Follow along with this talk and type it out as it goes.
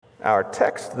Our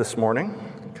text this morning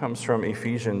comes from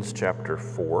Ephesians chapter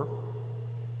 4.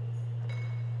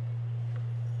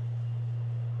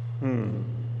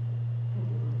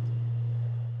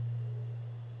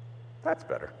 That's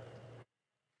better.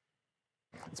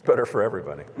 It's better for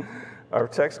everybody. Our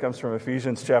text comes from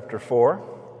Ephesians chapter 4,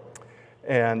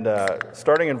 and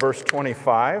starting in verse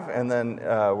 25, and then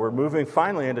we're moving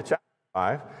finally into chapter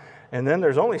 5. And then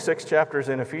there's only 6 chapters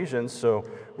in Ephesians, so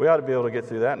we ought to be able to get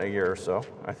through that in a year or so,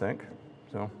 I think.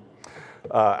 So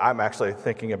I'm actually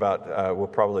thinking about we'll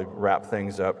probably wrap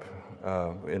things up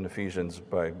in Ephesians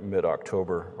by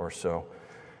mid-October or so,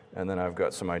 and then I've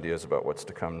got some ideas about what's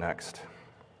to come next.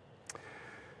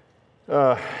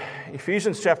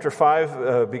 Ephesians chapter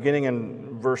 5, beginning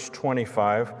in verse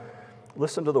 25,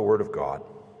 listen to the word of God.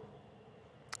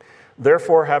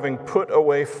 Therefore, having put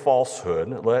away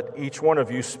falsehood, let each one of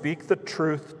you speak the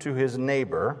truth to his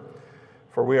neighbor,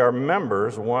 for we are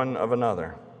members one of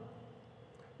another.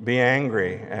 Be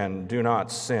angry and do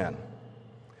not sin.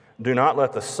 Do not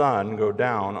let the sun go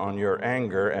down on your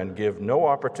anger and give no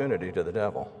opportunity to the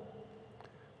devil.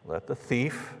 Let the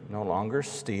thief no longer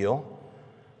steal,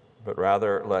 but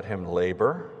rather let him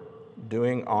labor,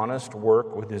 doing honest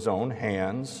work with his own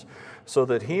hands, so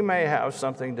that he may have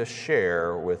something to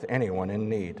share with anyone in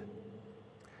need.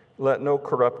 Let no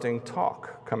corrupting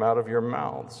talk come out of your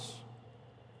mouths,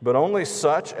 but only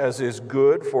such as is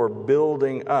good for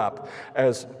building up,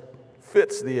 as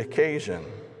fits the occasion,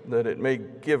 that it may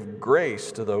give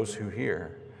grace to those who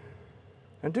hear.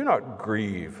 And do not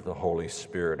grieve the Holy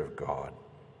Spirit of God,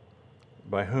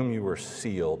 by whom you were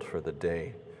sealed for the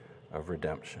day of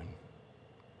redemption.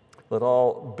 Let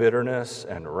all bitterness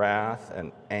and wrath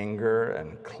and anger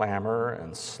and clamor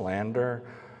and slander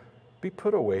be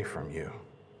put away from you,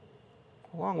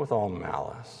 along with all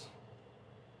malice.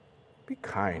 Be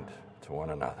kind to one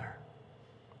another,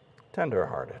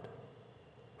 tender-hearted,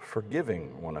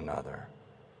 forgiving one another,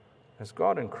 as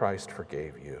God in Christ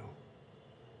forgave you.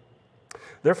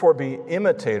 Therefore, be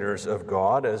imitators of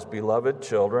God as beloved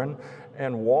children,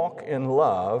 and walk in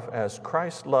love as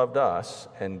Christ loved us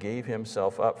and gave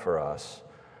himself up for us,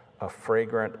 a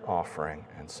fragrant offering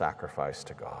and sacrifice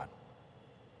to God.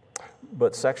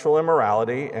 But sexual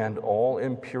immorality and all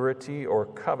impurity or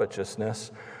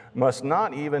covetousness must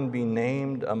not even be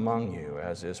named among you,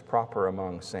 as is proper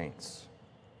among saints.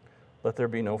 Let there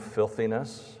be no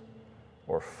filthiness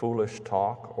or foolish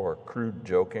talk or crude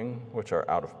joking, which are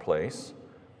out of place,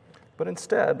 but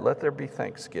instead let there be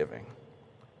thanksgiving.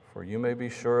 For you may be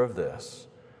sure of this,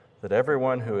 that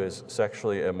everyone who is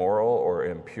sexually immoral or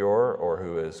impure or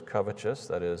who is covetous,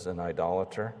 that is, an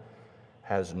idolater,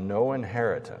 has no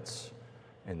inheritance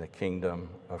in the kingdom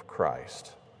of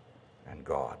Christ and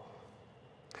God.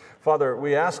 Father,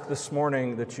 we ask this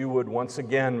morning that you would once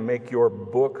again make your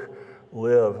book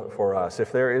live for us.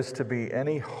 If there is to be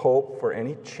any hope for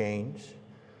any change,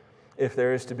 if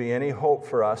there is to be any hope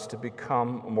for us to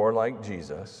become more like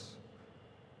Jesus,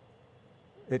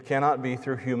 it cannot be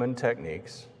through human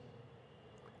techniques.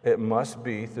 It must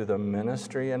be through the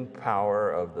ministry and power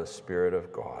of the Spirit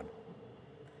of God.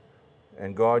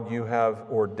 And God, you have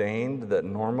ordained that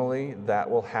normally that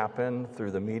will happen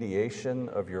through the mediation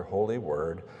of your holy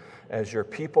word, as your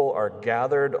people are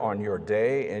gathered on your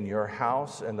day in your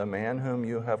house, and the man whom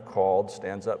you have called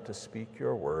stands up to speak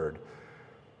your word.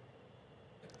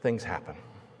 Things happen.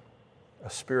 A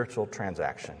spiritual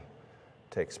transaction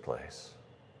takes place.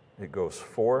 It goes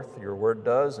forth, your word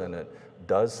does, and it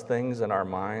does things in our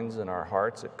minds and our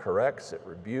hearts. It corrects, it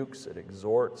rebukes, it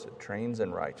exhorts, it trains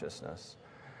in righteousness,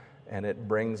 and it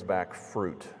brings back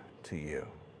fruit to you.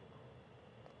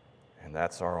 And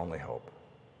that's our only hope.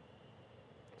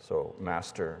 So,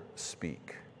 Master,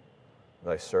 speak.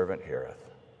 Thy servant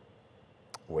heareth,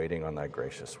 waiting on thy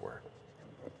gracious word.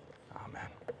 Amen.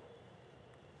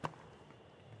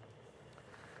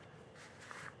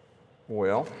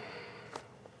 Well,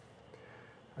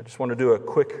 I just want to do a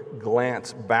quick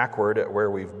glance backward at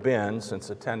where we've been, since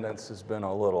attendance has been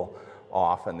a little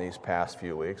off in these past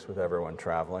few weeks with everyone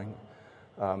traveling.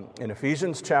 In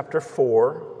Ephesians chapter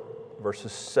 4,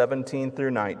 verses 17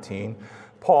 through 19,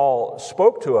 Paul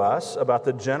spoke to us about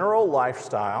the general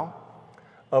lifestyle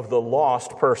of the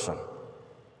lost person.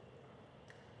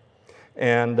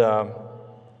 And the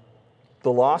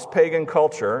lost pagan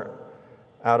culture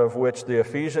out of which the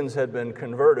Ephesians had been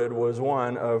converted was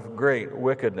one of great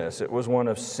wickedness. It was one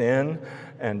of sin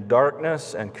and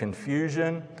darkness and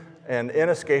confusion and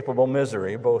inescapable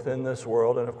misery, both in this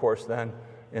world and, of course, then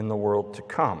in the world to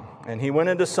come. And he went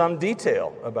into some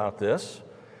detail about this,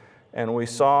 and we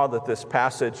saw that this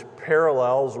passage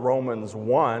parallels Romans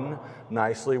 1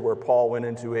 nicely, where Paul went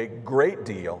into a great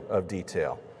deal of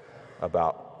detail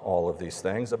about all of these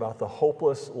things, about the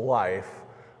hopeless life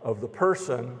of the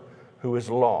person who is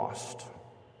lost.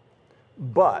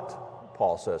 But,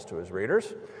 Paul says to his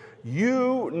readers,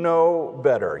 you know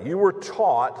better. You were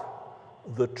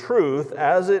taught the truth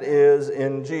as it is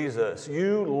in Jesus.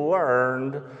 You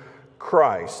learned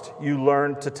Christ. You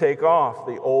learned to take off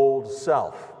the old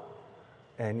self,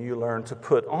 and you learned to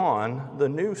put on the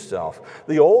new self.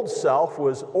 The old self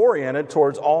was oriented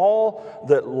towards all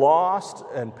that lost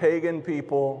and pagan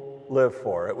people live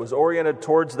for. It was oriented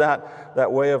towards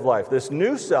that way of life. This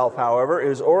new self, however,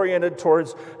 is oriented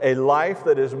towards a life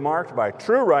that is marked by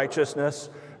true righteousness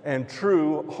and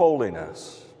true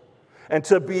holiness. And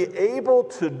to be able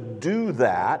to do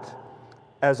that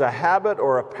as a habit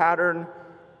or a pattern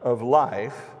of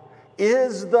life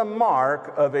is the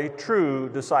mark of a true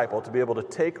disciple. To be able to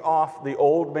take off the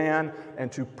old man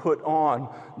and to put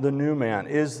on the new man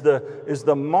is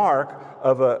the mark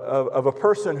of a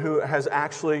person who has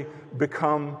actually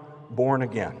become born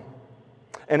again.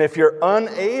 And if you're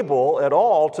unable at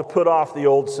all to put off the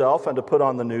old self and to put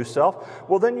on the new self,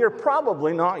 well, then you're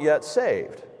probably not yet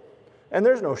saved. And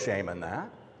there's no shame in that.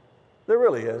 There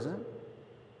really isn't.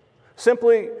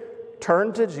 Simply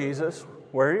turn to Jesus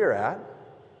where you're at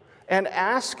and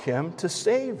ask Him to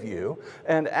save you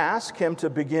and ask Him to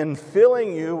begin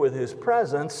filling you with His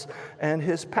presence and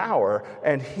His power.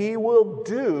 And He will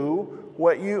do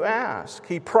what you ask.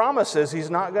 He promises He's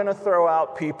not going to throw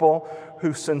out people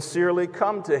who sincerely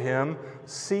come to Him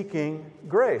seeking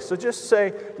grace. So just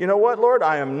say, you know what, Lord,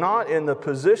 I am not in the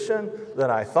position that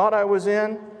I thought I was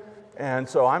in, and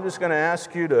so I'm just going to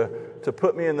ask you to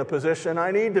put me in the position I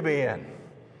need to be in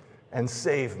and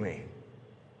save me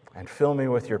and fill me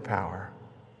with your power.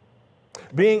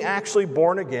 Being actually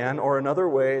born again, or another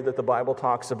way that the Bible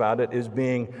talks about it, is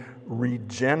being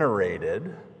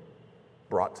regenerated,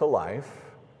 brought to life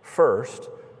first,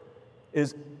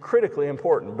 is critically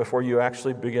important before you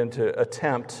actually begin to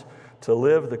attempt to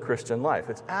live the Christian life.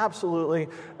 It's absolutely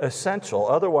essential.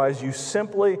 Otherwise, you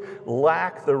simply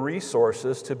lack the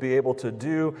resources to be able to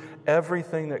do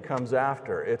everything that comes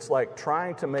after. It's like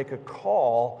trying to make a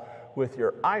call with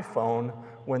your iPhone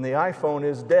when the iPhone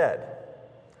is dead.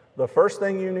 The first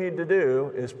thing you need to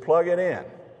do is plug it in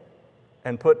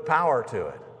and put power to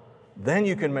it. Then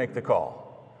you can make the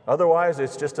call. Otherwise,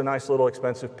 it's just a nice little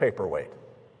expensive paperweight.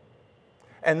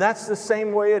 And that's the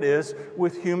same way it is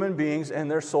with human beings and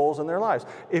their souls and their lives.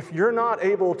 If you're not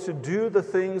able to do the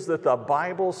things that the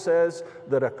Bible says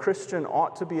that a Christian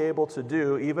ought to be able to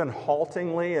do, even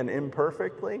haltingly and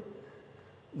imperfectly,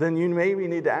 then you maybe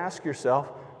need to ask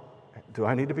yourself, do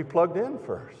I need to be plugged in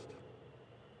first?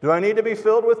 Do I need to be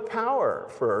filled with power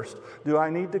first? Do I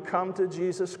need to come to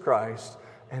Jesus Christ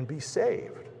and be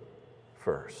saved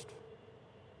first?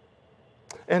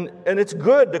 And it's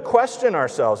good to question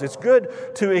ourselves. It's good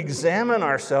to examine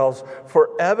ourselves for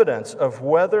evidence of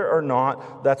whether or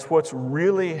not that's what's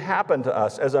really happened to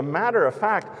us. As a matter of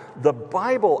fact, the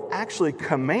Bible actually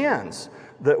commands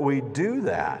that we do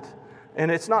that. And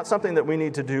it's not something that we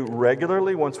need to do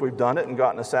regularly once we've done it and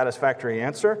gotten a satisfactory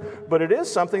answer, but it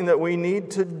is something that we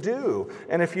need to do.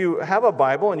 And if you have a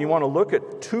Bible and you want to look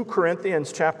at 2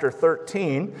 Corinthians chapter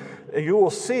 13, you will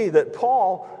see that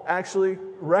Paul actually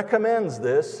recommends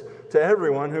this to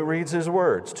everyone who reads his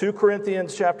words. 2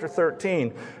 Corinthians chapter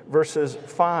 13, verses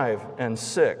 5 and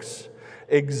 6.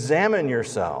 Examine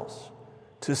yourselves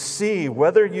to see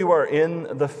whether you are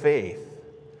in the faith.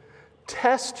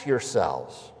 Test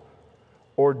yourselves.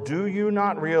 Or do you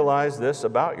not realize this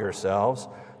about yourselves,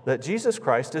 that Jesus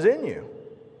Christ is in you?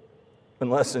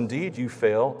 Unless indeed you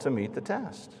fail to meet the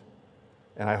test.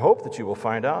 And I hope that you will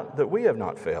find out that we have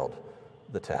not failed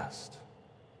the test.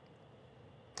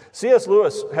 C.S.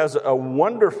 Lewis has a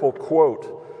wonderful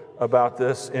quote about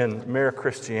this in Mere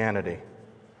Christianity.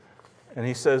 And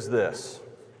he says this: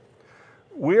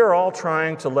 "We are all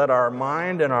trying to let our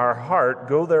mind and our heart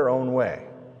go their own way,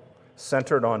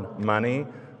 centered on money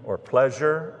or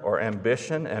pleasure or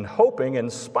ambition, and hoping, in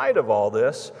spite of all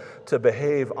this, to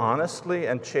behave honestly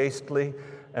and chastely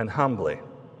and humbly.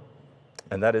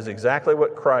 And that is exactly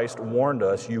what Christ warned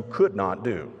us you could not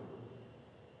do.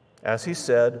 As he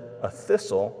said, a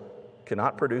thistle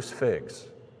cannot produce figs.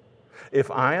 If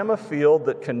I am a field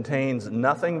that contains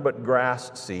nothing but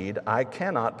grass seed, I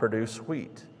cannot produce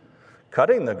wheat.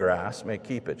 Cutting the grass may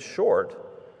keep it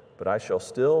short, but I shall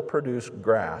still produce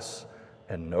grass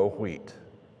and no wheat.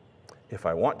 If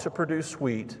I want to produce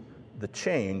wheat, the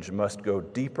change must go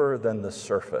deeper than the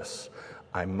surface.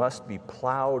 I must be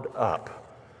plowed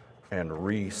up and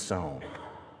re-sown."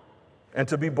 And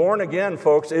to be born again,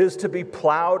 folks, is to be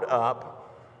plowed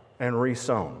up and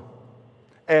re-sown.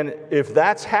 And if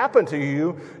that's happened to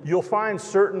you, you'll find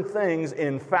certain things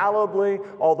infallibly,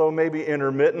 although maybe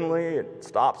intermittently, it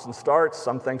stops and starts,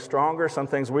 some things stronger, some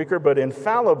things weaker, but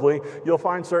infallibly, you'll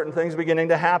find certain things beginning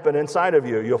to happen inside of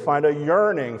you. You'll find a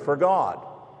yearning for God.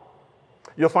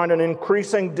 You'll find an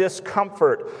increasing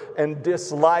discomfort and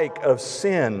dislike of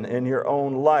sin in your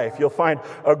own life. You'll find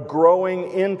a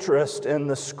growing interest in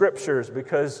the Scriptures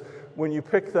because when you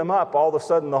pick them up, all of a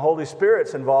sudden the Holy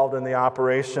Spirit's involved in the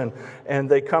operation and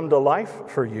they come to life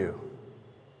for you.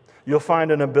 You'll find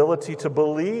an ability to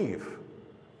believe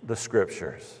the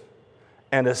Scriptures,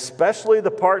 and especially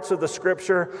the parts of the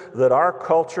Scripture that our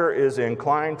culture is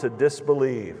inclined to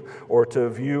disbelieve or to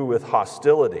view with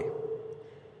hostility.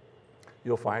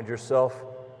 You'll find yourself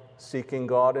seeking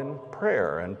God in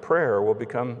prayer, and prayer will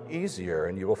become easier,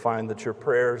 and you will find that your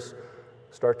prayers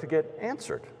start to get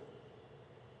answered.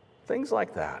 Things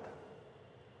like that.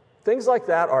 Things like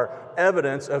that are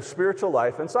evidence of spiritual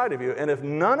life inside of you. And if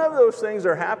none of those things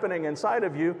are happening inside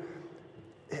of you,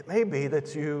 it may be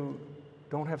that you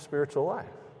don't have spiritual life.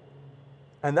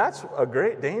 And that's a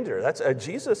great danger.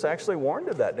 Jesus actually warned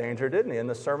of that danger, didn't he, in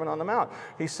the Sermon on the Mount?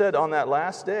 He said on that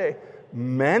last day,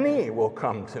 many will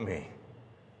come to me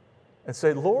and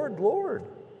say, Lord, Lord,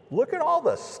 look at all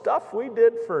the stuff we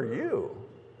did for you.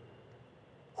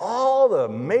 All the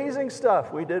amazing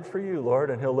stuff we did for you,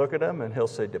 Lord. And he'll look at them and he'll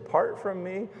say, depart from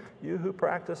me, you who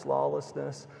practice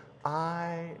lawlessness.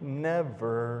 I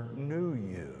never knew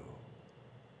you.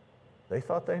 They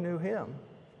thought they knew him.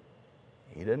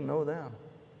 He didn't know them.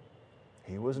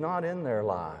 He was not in their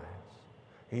lives.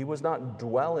 He was not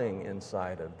dwelling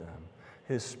inside of them.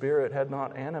 His Spirit had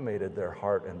not animated their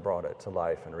heart and brought it to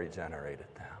life and regenerated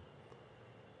them.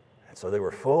 And so they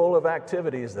were full of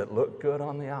activities that looked good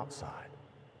on the outside,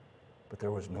 but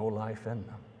there was no life in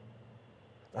them.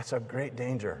 That's a great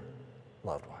danger,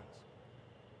 loved ones.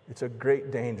 It's a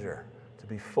great danger to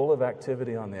be full of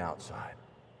activity on the outside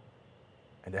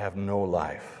and to have no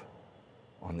life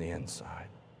on the inside.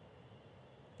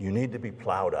 You need to be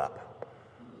plowed up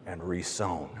and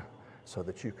resown so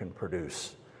that you can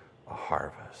produce a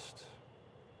harvest.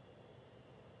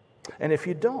 And if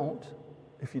you don't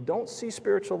see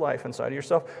spiritual life inside of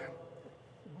yourself,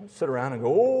 don't sit around and go,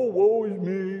 oh, woe is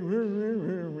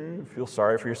me, feel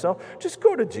sorry for yourself. Just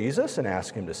go to Jesus and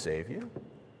ask him to save you.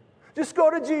 Just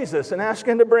go to Jesus and ask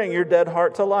him to bring your dead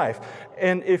heart to life.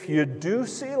 And if you do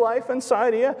see life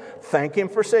inside of you, thank him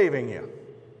for saving you.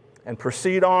 And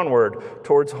proceed onward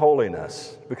towards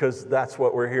holiness, because that's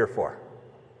what we're here for.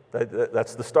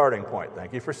 That's the starting point.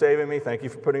 Thank you for saving me. Thank you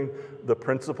for putting the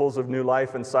principles of new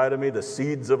life inside of me, the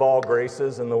seeds of all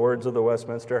graces, in the words of the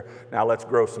Westminster. Now let's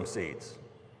grow some seeds.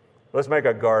 Let's make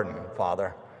a garden,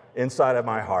 Father, inside of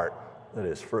my heart that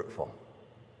is fruitful.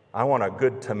 I want a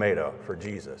good tomato for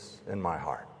Jesus in my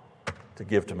heart to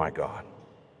give to my God.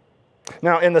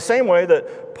 Now, in the same way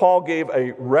that Paul gave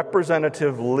a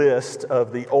representative list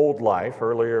of the old life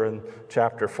earlier in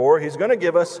chapter 4, he's going to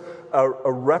give us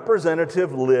a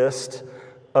representative list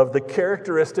of the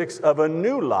characteristics of a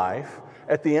new life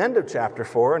at the end of chapter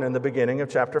 4 and in the beginning of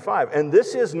chapter 5. And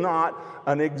this is not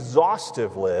an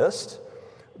exhaustive list.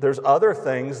 There's other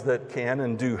things that can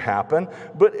and do happen,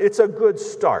 but it's a good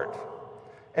start.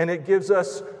 And it gives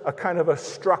us a kind of a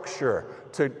structure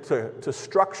to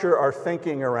structure our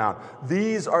thinking around.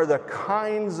 These are the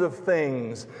kinds of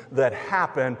things that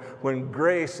happen when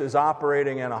grace is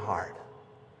operating in a heart.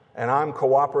 And I'm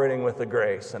cooperating with the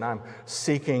grace, and I'm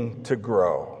seeking to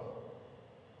grow.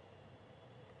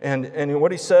 And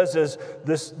what he says is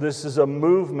this is a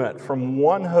movement from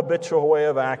one habitual way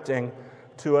of acting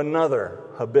to another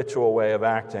habitual way of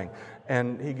acting.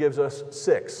 And he gives us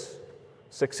six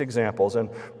examples, and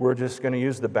we're just going to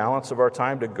use the balance of our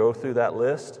time to go through that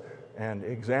list and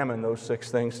examine those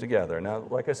 6 things together. Now,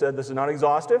 like I said, this is not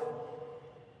exhaustive,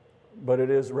 but it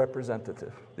is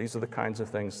representative. These are the kinds of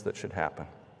things that should happen.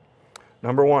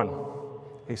 Number 1,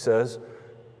 he says,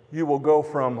 you will go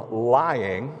from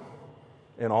lying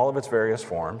in all of its various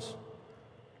forms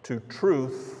to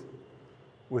truth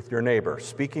with your neighbor,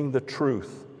 speaking the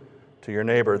truth to your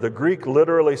neighbor. The Greek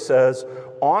literally says,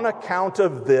 on account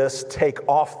of this, take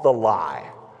off the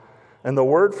lie. And the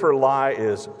word for lie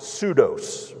is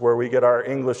pseudos, where we get our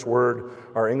English word,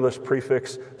 our English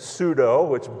prefix pseudo,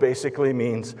 which basically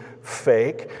means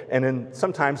fake. And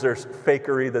sometimes there's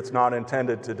fakery that's not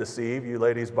intended to deceive. You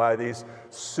ladies buy these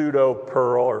pseudo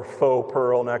pearl or faux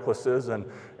pearl necklaces, and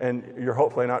you're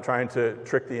hopefully not trying to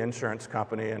trick the insurance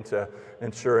company into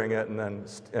insuring it and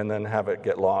then have it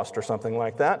get lost or something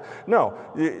like that. No,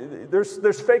 there's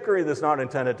fakery that's not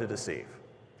intended to deceive.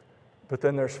 But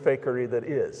then there's fakery that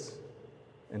is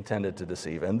intended to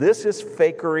deceive. And this is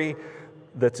fakery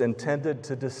that's intended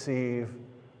to deceive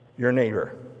your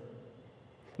neighbor.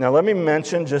 Now, let me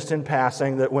mention just in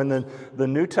passing that when the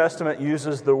New Testament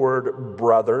uses the word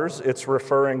brothers, it's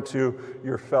referring to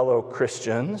your fellow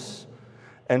Christians.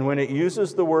 And when it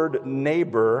uses the word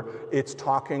neighbor, it's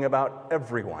talking about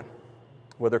everyone,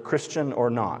 whether Christian or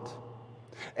not.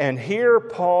 And here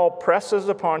Paul presses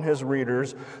upon his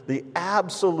readers the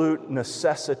absolute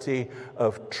necessity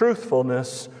of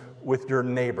truthfulness with your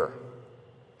neighbor,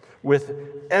 with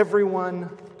everyone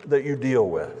that you deal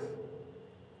with.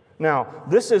 Now,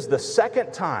 this is the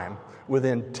second time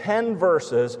within 10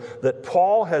 verses that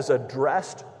Paul has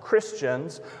addressed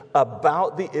Christians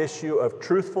about the issue of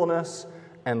truthfulness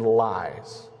and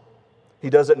lies.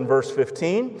 He does it in verse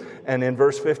 15, and in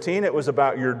verse 15 it was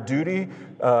about your duty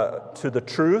to the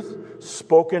truth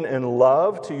spoken in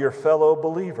love to your fellow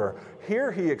believer.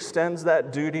 Here he extends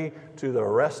that duty to the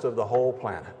rest of the whole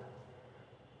planet.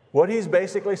 What he's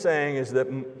basically saying is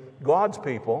that God's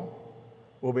people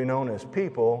will be known as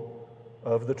people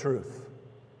of the truth.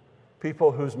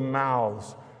 People whose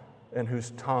mouths and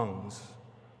whose tongues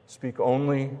speak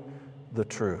only the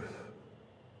truth.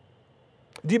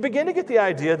 Do you begin to get the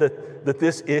idea that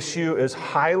this issue is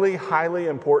highly, highly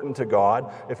important to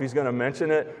God? If he's going to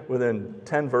mention it within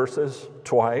 10 verses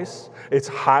twice, it's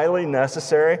highly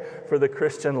necessary for the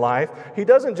Christian life. He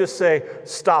doesn't just say,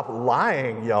 stop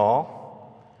lying,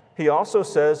 y'all. He also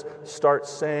says, start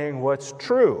saying what's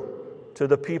true to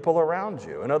the people around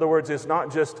you. In other words, it's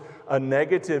not just a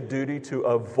negative duty to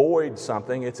avoid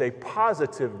something, it's a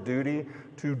positive duty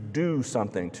to do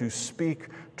something, to speak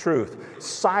truth.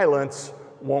 Silence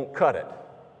won't cut it.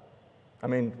 I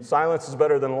mean, silence is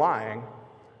better than lying,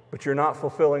 but you're not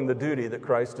fulfilling the duty that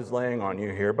Christ is laying on you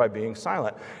here by being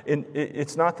silent.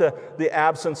 It's not the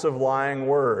absence of lying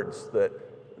words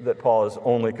that Paul is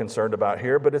only concerned about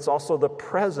here, but it's also the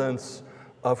presence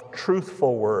of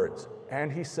truthful words. And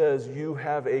he says you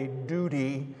have a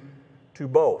duty to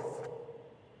both.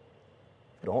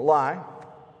 Don't lie.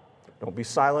 Don't be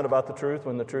silent about the truth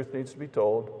when the truth needs to be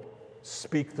told.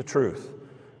 Speak the truth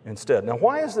instead. Now,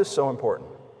 why is this so important?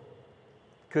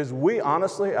 Because we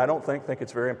honestly, I don't think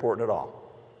it's very important at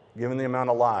all, given the amount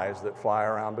of lies that fly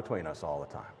around between us all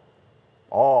the time.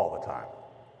 All the time.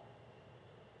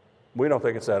 We don't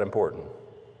think it's that important.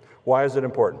 Why is it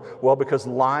important? Well, because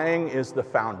lying is the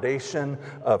foundation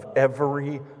of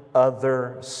every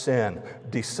other sin.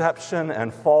 Deception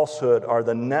and falsehood are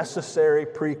the necessary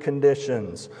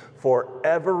preconditions for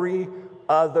every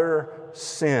other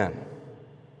sin.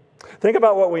 Think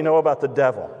about what we know about the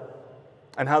devil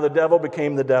and how the devil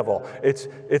became the devil.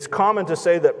 It's common to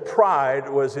say that pride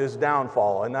was his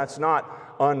downfall, and that's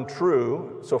not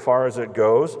untrue so far as it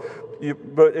goes.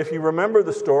 But if you remember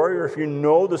the story, or if you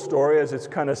know the story as it's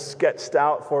kind of sketched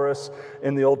out for us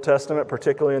in the Old Testament,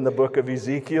 particularly in the book of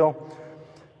Ezekiel,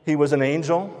 he was an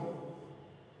angel,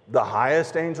 the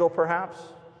highest angel perhaps,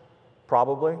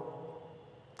 probably.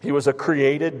 He was a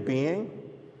created being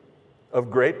of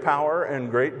great power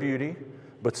and great beauty,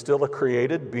 but still a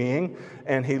created being.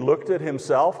 And he looked at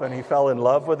himself and he fell in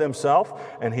love with himself,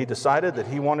 and he decided that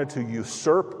he wanted to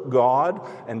usurp God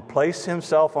and place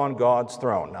himself on God's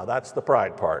throne. Now that's the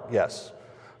pride part, yes.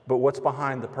 But what's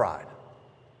behind the pride?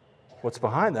 What's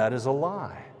behind that is a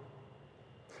lie.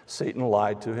 Satan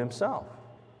lied to himself.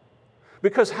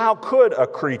 Because how could a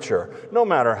creature, no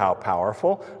matter how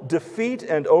powerful, defeat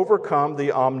and overcome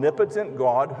the omnipotent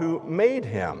God who made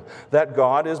him? That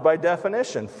God is, by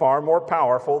definition, far more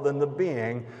powerful than the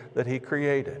being that he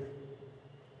created.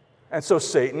 And so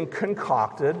Satan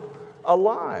concocted a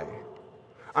lie.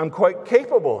 I'm quite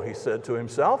capable, he said to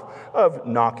himself, of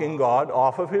knocking God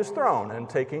off of his throne and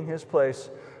taking his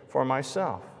place for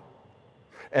myself.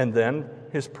 And then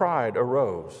his pride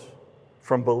arose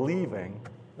from believing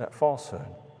that falsehood.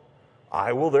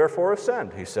 I will therefore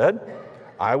ascend, he said.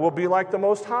 I will be like the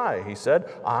Most High, he said.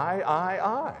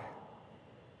 I.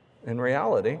 In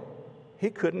reality, he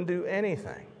couldn't do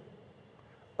anything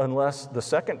unless the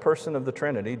second person of the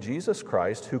Trinity, Jesus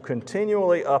Christ, who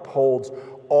continually upholds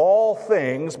all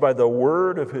things by the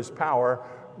word of his power,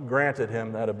 granted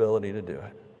him that ability to do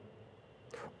it.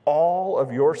 All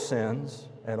of your sins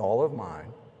and all of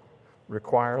mine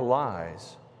require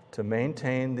lies to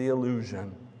maintain the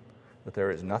illusion that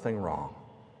there is nothing wrong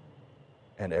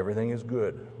and everything is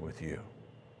good with you.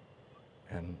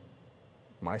 And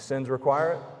my sins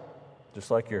require it,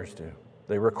 just like yours do.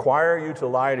 They require you to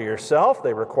lie to yourself.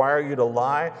 They require you to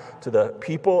lie to the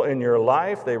people in your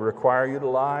life. They require you to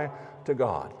lie to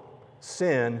God.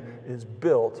 Sin is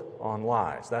built on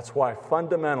lies. That's why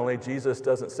fundamentally Jesus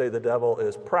doesn't say the devil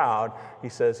is proud. He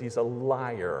says he's a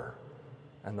liar.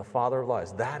 and the father of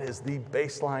lies. That is the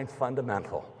baseline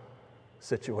fundamental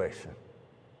situation.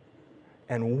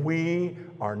 And we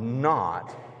are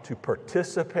not to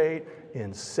participate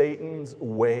in Satan's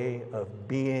way of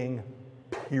being,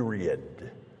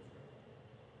 period.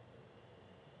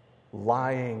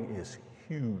 Lying is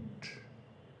huge.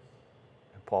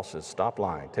 And Paul says, stop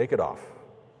lying. Take it off.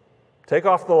 Take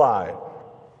off the lie.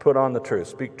 Put on the truth.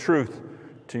 Speak truth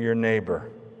to your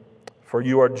neighbor. For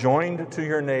you are joined to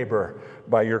your neighbor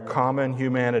by your common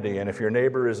humanity. And if your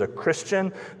neighbor is a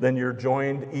Christian, then you're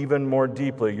joined even more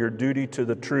deeply. Your duty to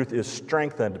the truth is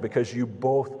strengthened because you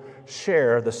both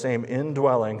share the same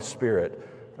indwelling Spirit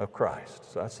of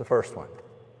Christ. So that's the first one.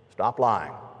 Stop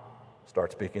lying.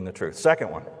 Start speaking the truth.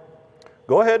 Second one,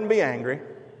 go ahead and be angry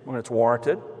when it's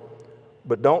warranted,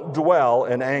 but don't dwell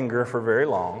in anger for very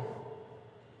long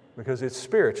because it's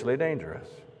spiritually dangerous.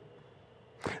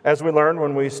 As we learned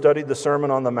when we studied the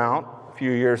Sermon on the Mount a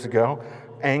few years ago,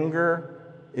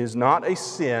 anger is not a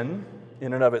sin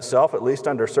in and of itself, at least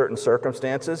under certain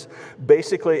circumstances.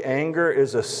 Basically, anger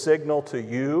is a signal to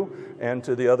you and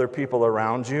to the other people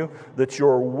around you that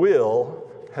your will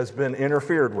has been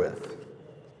interfered with.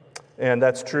 And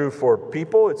that's true for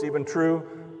people. It's even true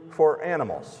for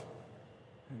animals.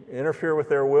 Interfere with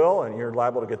their will, and you're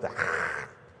liable to get the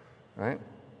right?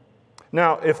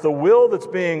 Now, if the will that's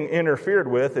being interfered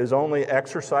with is only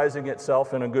exercising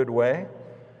itself in a good way,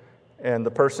 and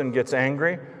the person gets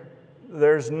angry,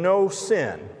 there's no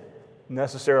sin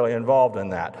necessarily involved in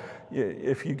that.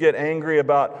 If you get angry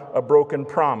about a broken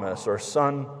promise or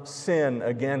some sin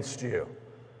against you,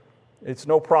 it's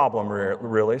no problem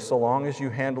really, so long as you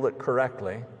handle it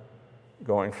correctly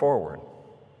going forward.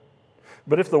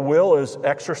 But if the will is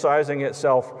exercising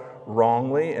itself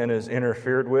wrongly and is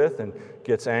interfered with and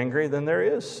gets angry, then there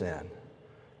is sin.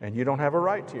 And you don't have a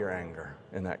right to your anger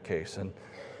in that case.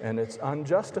 And it's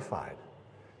unjustified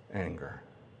anger.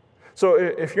 So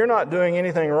if you're not doing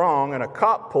anything wrong and a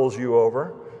cop pulls you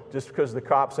over just because the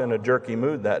cop's in a jerky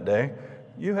mood that day,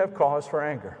 you have cause for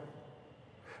anger.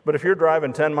 But if you're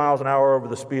driving 10 miles an hour over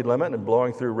the speed limit and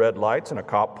blowing through red lights and a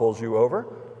cop pulls you over,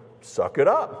 suck it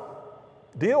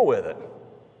up. Deal with it.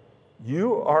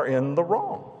 You are in the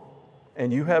wrong.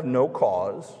 And you have no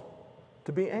cause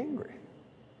to be angry.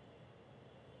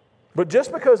 But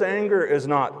just because anger is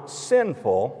not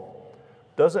sinful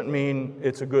doesn't mean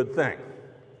it's a good thing.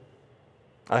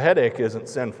 A headache isn't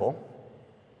sinful,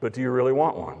 but do you really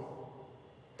want one?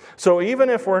 So even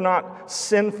if we're not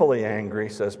sinfully angry,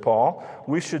 says Paul,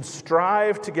 we should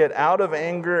strive to get out of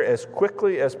anger as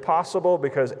quickly as possible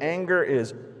because anger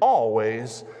is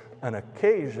always an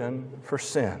occasion for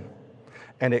sin.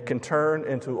 And it can turn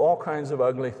into all kinds of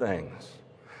ugly things.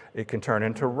 It can turn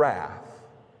into wrath,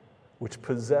 which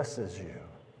possesses you.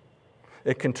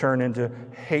 It can turn into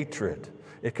hatred.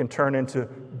 It can turn into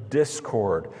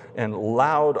discord and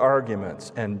loud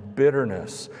arguments and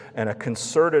bitterness and a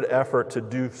concerted effort to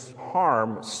do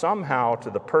harm somehow to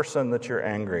the person that you're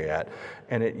angry at.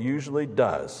 And it usually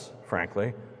does,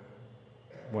 frankly,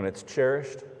 when it's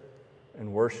cherished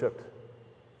and worshiped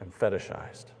and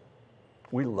fetishized.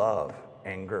 We love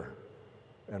anger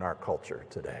in our culture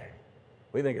today.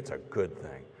 We think it's a good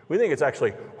thing. We think it's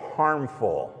actually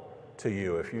harmful to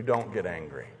you if you don't get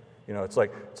angry. You know, it's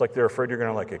like they're afraid you're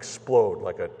going to explode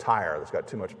like a tire that's got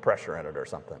too much pressure in it or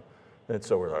something. And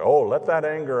so we're like, oh, let that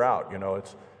anger out. You know,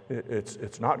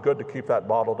 it's not good to keep that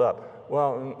bottled up.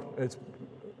 Well,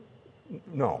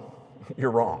 no,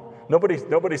 you're wrong.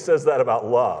 Nobody says that about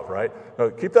love, right? No,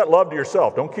 keep that love to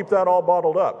yourself. Don't keep that all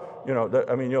bottled up. You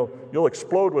know, you'll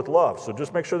explode with love. So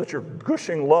just make sure that you're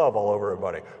gushing love all over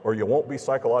everybody, or you won't be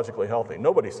psychologically healthy.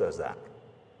 Nobody says that.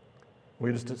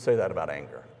 We just say that about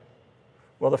anger.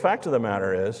 Well, the fact of the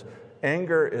matter is,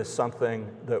 anger is something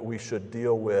that we should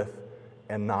deal with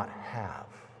and not have.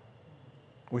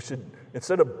 We should,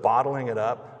 instead of bottling it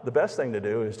up, the best thing to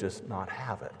do is just not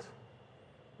have it.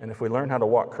 And if we learn how to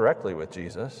walk correctly with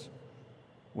Jesus,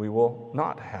 we will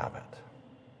not have it.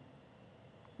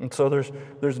 And so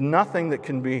there's nothing that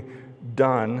can be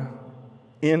done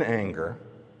in anger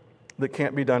that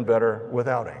can't be done better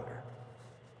without anger.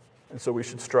 And so we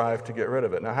should strive to get rid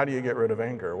of it. Now, how do you get rid of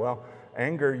anger? Well,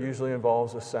 anger usually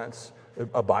involves a sense,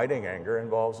 abiding anger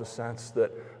involves a sense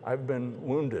that I've been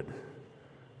wounded.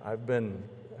 I've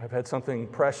had something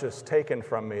precious taken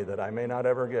from me that I may not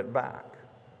ever get back.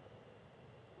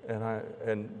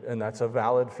 And that's a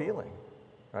valid feeling,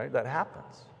 right? That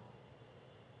happens.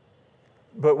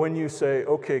 But when you say,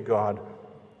 okay, God,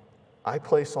 I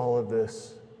place all of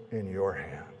this in your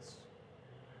hands,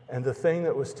 and the thing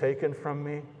that was taken from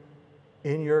me,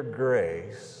 in your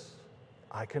grace,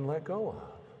 I can let go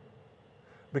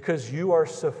of. because you are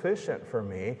sufficient for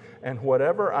me, and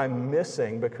whatever I'm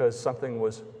missing because something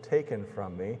was taken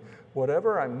from me,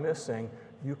 whatever I'm missing,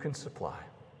 you can supply.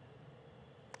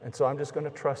 And so I'm just going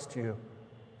to trust you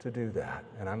to do that,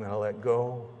 and I'm going to let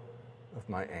go of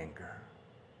my anger.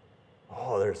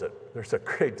 Oh, there's a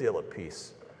great deal of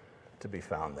peace to be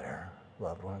found there,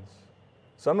 loved ones.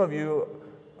 Some of you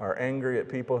are angry at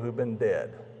people who've been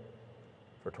dead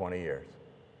for 20 years.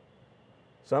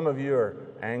 Some of you are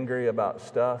angry about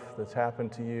stuff that's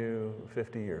happened to you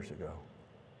 50 years ago.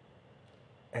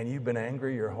 And you've been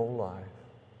angry your whole life.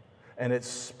 And it's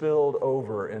spilled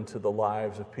over into the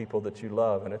lives of people that you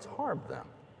love, and it's harmed them,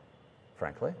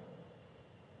 frankly.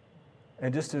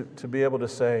 And just to be able to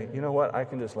say, you know what, I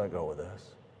can just let go of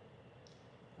this.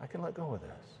 I can let go of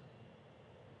this.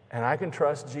 And I can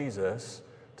trust Jesus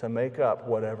to make up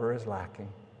whatever is lacking,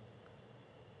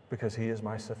 because he is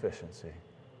my sufficiency.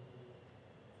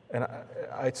 And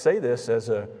I say this as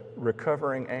a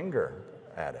recovering anger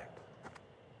addict,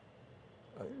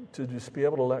 to just be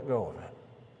able to let go of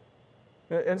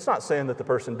it. And it's not saying that the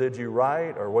person did you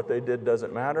right or what they did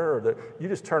doesn't matter, or that you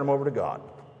just turn them over to God.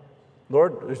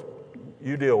 Lord,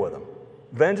 you deal with them.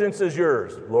 Vengeance is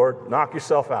yours. Lord, knock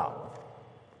yourself out.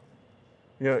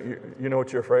 You know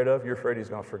what you're afraid of? You're afraid he's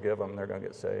going to forgive them and they're going to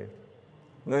get saved.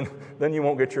 And then you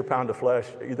won't get your pound of flesh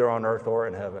either on earth or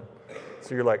in heaven.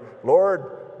 So you're like,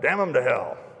 Lord, damn them to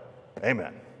hell.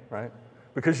 Amen. Right?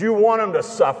 Because you want them to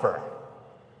suffer.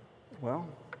 Well,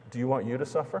 do you want you to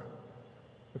suffer?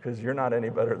 Because you're not any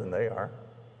better than they are.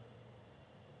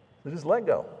 So just let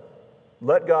go.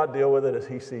 Let God deal with it as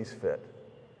he sees fit.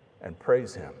 And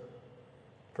praise him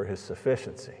for his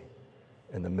sufficiency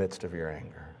in the midst of your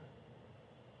anger.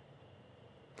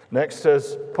 Next,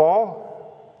 says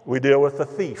Paul, we deal with the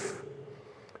thief.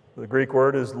 The Greek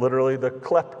word is literally the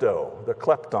klepto, the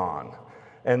klepton.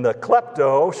 And the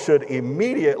klepto should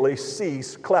immediately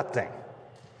cease klepting.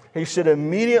 He should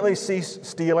immediately cease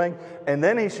stealing, and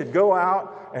then he should go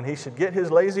out and he should get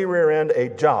his lazy rear end a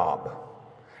job.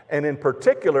 And in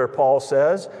particular, Paul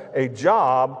says, a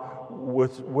job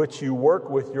with which you work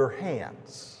with your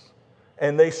hands.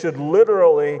 And they should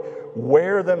literally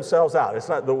wear themselves out. It's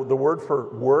not the word for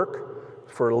work,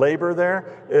 for labor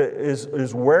there,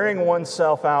 is wearing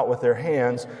oneself out with their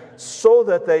hands so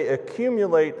that they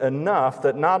accumulate enough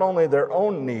that not only their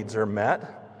own needs are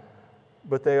met,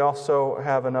 but they also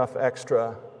have enough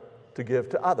extra to give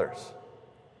to others.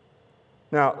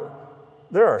 Now,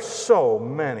 there are so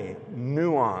many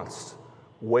nuanced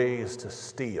ways to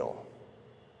steal,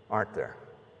 aren't there?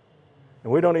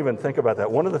 And we don't even think about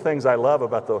that. One of the things I love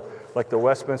about the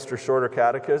Westminster Shorter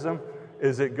Catechism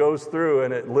is it goes through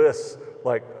and it lists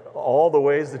like all the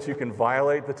ways that you can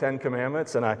violate the Ten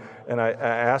Commandments. And I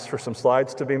asked for some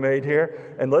slides to be made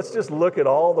here. And let's just look at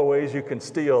all the ways you can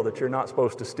steal that you're not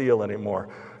supposed to steal anymore.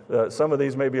 Some of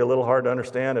these may be a little hard to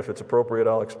understand. If it's appropriate,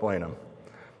 I'll explain them.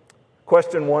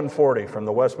 Question 140 from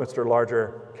the Westminster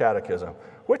Larger Catechism.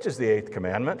 Which is the eighth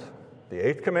commandment? The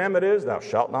eighth commandment is, thou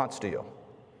shalt not steal.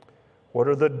 What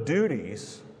are the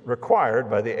duties required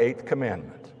by the eighth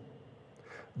commandment?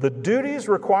 The duties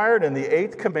required in the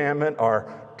eighth commandment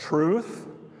are truth,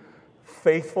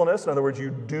 faithfulness, in other words,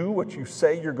 you do what you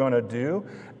say you're going to do,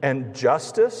 and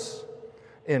justice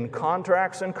in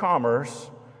contracts and commerce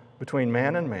between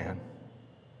man and man,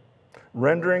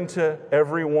 rendering to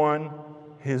everyone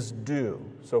his due.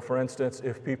 So, for instance,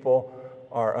 if people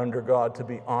are under God to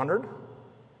be honored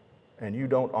and you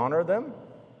don't honor them,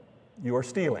 you are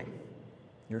stealing.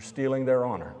 You're stealing their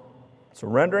honor. So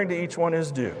rendering to each one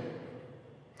his due.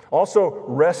 Also,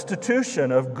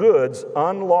 restitution of goods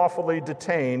unlawfully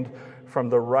detained from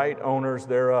the right owners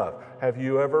thereof. Have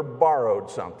you ever borrowed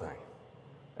something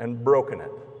and broken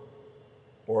it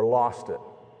or lost it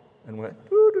and went,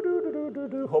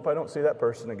 hope I don't see that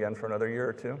person again for another year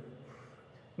or two?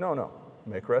 No.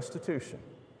 Make restitution.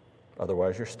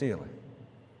 Otherwise, you're stealing.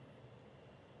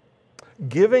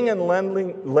 Giving and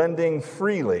lending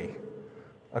freely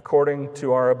according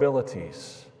to our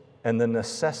abilities and the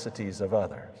necessities of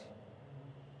others.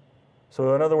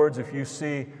 So in other words, if you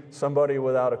see somebody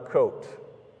without a coat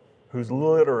who's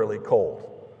literally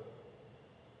cold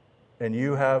and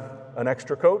you have an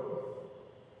extra coat,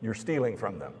 you're stealing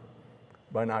from them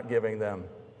by not giving them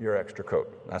your extra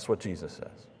coat. That's what Jesus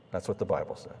says. That's what the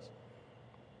Bible says.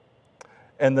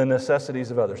 And the necessities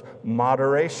of others.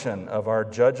 Moderation of our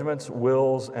judgments,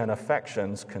 wills, and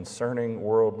affections concerning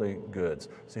worldly goods.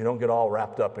 So you don't get all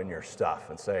wrapped up in your stuff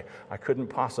and say, I couldn't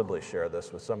possibly share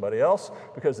this with somebody else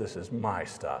because this is my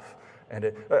stuff.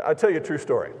 And I'll tell you a true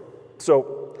story.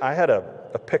 So I had a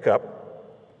pickup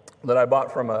that I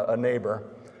bought from a neighbor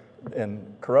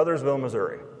in Caruthersville,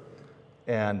 Missouri.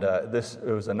 And it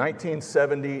was a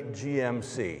 1970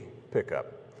 GMC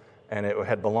pickup. And it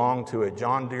had belonged to a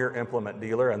John Deere implement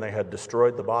dealer, and they had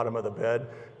destroyed the bottom of the bed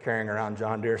carrying around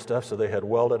John Deere stuff, so they had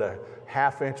welded a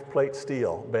half-inch plate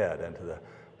steel bed into the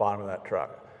bottom of that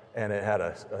truck. And it had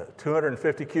a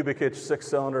 250 cubic inch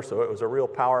six-cylinder, so it was a real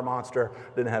power monster.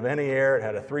 Didn't have any air. It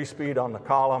had a 3-speed on the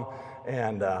column,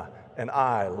 and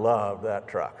I loved that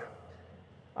truck.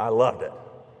 I loved it.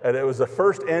 And it was the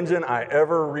first engine I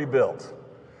ever rebuilt.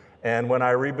 And when I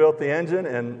rebuilt the engine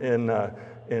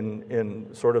in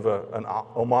sort of an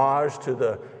homage to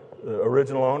the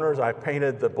original owners, I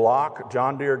painted the block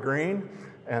John Deere green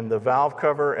and the valve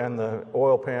cover and the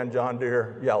oil pan John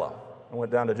Deere yellow. I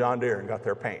went down to John Deere and got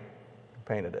their paint,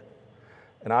 painted it.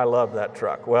 And I loved that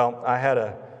truck. Well, I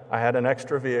had an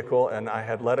extra vehicle, and I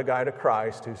had led a guy to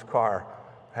Christ whose car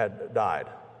had died.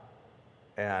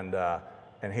 And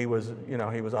he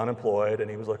was unemployed, and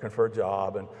he was looking for a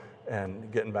job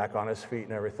and getting back on his feet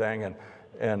and everything.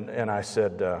 And I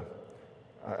said,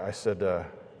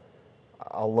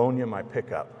 I'll loan you my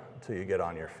pickup until you get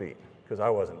on your feet, because I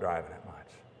wasn't driving it much.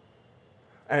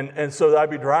 And so I'd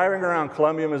be driving around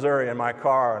Columbia, Missouri in my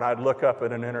car, and I'd look up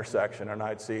at an intersection, and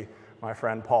I'd see my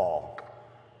friend Paul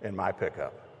in my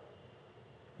pickup.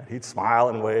 And he'd smile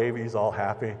and wave, he's all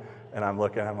happy, and I'm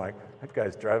looking, I'm like, that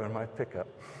guy's driving my pickup.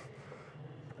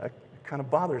 That kind of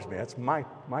bothers me, that's my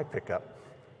pickup,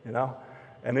 you know?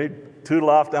 And he'd tootle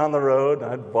off down the road,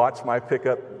 and I'd watch my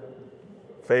pickup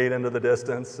fade into the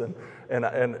distance, and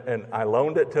I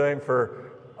loaned it to him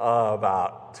for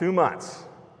about 2 months.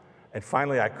 And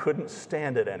finally, I couldn't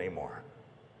stand it anymore.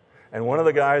 And one of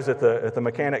the guys at the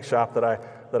mechanic shop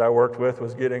that I worked with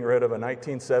was getting rid of a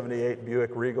 1978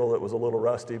 Buick Regal that was a little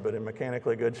rusty, but in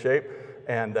mechanically good shape.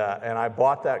 And I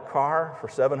bought that car for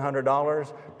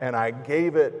 $700, and I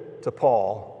gave it to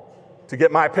Paul to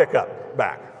get my pickup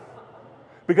back.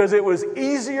 Because it was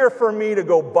easier for me to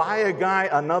go buy a guy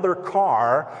another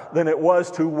car than it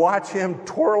was to watch him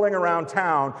twirling around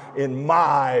town in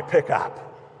my pickup.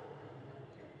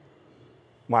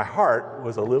 My heart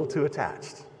was a little too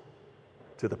attached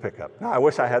to the pickup. Now, I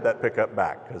wish I had that pickup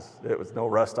back, because it was no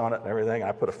rust on it and everything.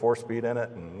 I put a 4-speed in it,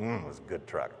 and it was a good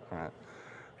truck. Right?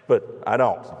 But I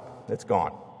don't. It's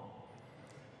gone.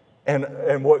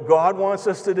 And what God wants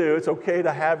us to do, it's okay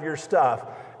to have your stuff.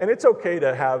 And it's okay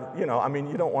to have, you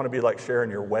don't want to be like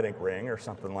sharing your wedding ring or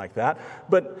something like that.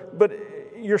 But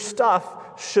your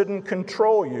stuff shouldn't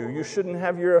control you. You shouldn't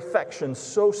have your affection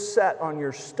so set on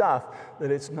your stuff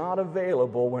that it's not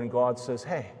available when God says,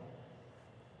 hey,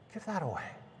 give that away.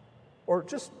 Or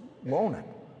just loan it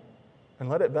and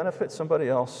let it benefit somebody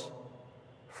else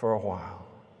for a while.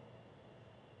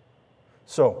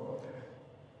 So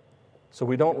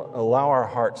we don't allow our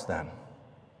hearts then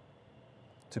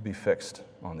to be fixed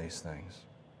on these things.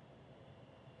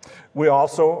 We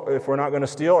also, if we're not going to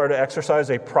steal, are to exercise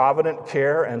a provident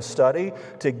care and study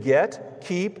to get,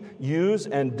 keep, use,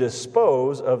 and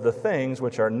dispose of the things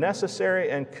which are necessary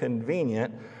and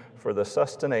convenient for the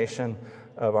sustentation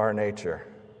of our nature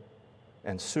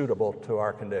and suitable to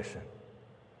our condition.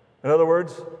 In other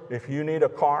words, if you need a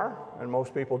car, and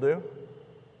most people do,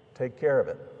 take care of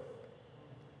it.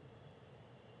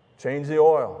 Change the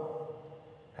oil.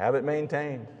 Have it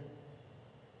maintained.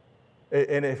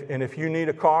 And if you need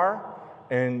a car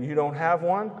and you don't have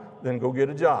one, then go get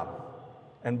a job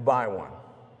and buy one.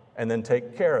 And then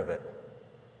take care of it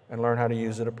and learn how to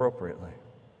use it appropriately.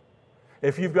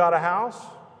 If you've got a house,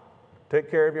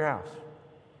 take care of your house.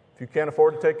 If you can't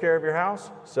afford to take care of your house,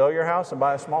 sell your house and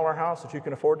buy a smaller house that you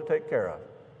can afford to take care of.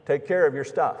 Take care of your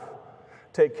stuff.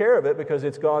 Take care of it because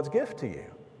it's God's gift to you.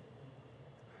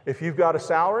 If you've got a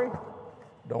salary,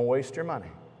 don't waste your money.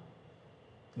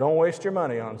 Don't waste your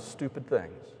money on stupid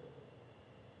things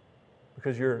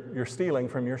because you're stealing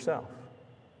from yourself.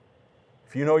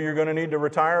 If you know you're going to need to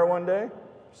retire one day,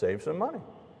 save some money.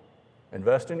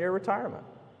 Invest in your retirement.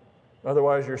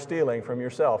 Otherwise, you're stealing from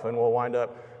yourself and will wind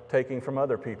up taking from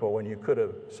other people when you could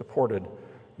have supported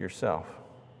yourself.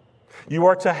 You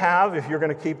are to have, if you're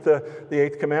going to keep the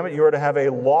eighth commandment, you are to have a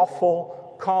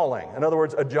lawful calling. In other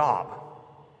words, a job.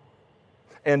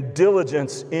 And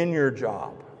diligence in your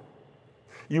job.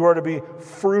 You are to be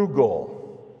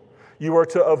frugal. You are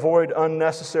to avoid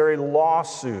unnecessary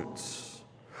lawsuits.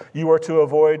 You are to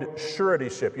avoid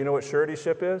suretyship. You know what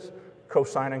suretyship is?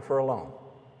 Co-signing for a loan.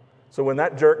 So when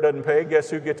that jerk doesn't pay, guess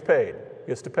who gets paid?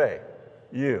 Gets to pay?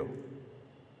 You.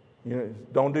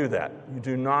 Don't do that. You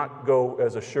do not go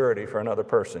as a surety for another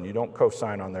person. You don't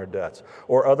co-sign on their debts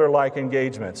or other like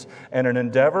engagements. And an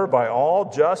endeavor by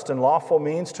all just and lawful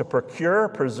means to procure,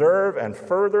 preserve, and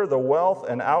further the wealth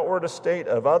and outward estate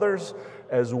of others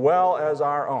as well as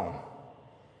our own.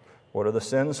 What are the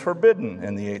sins forbidden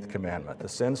in the eighth commandment? The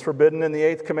sins forbidden in the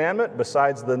eighth commandment,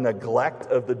 besides the neglect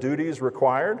of the duties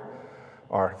required,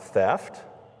 are theft,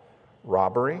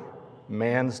 robbery,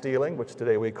 man-stealing, which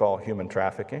today we call human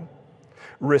trafficking,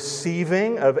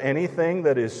 receiving of anything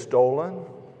that is stolen.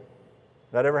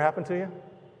 That ever happened to you?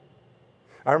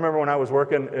 I remember when I was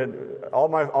working, all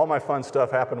my fun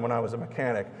stuff happened when I was a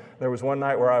mechanic. There was one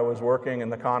night where I was working in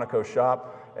the Conoco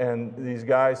shop, and these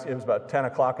guys, it was about 10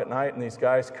 o'clock at night, and these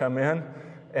guys come in,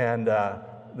 and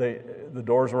the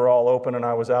doors were all open, and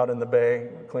I was out in the bay,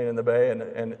 cleaning the bay,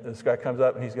 and this guy comes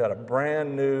up, and he's got a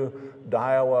brand new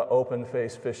Daiwa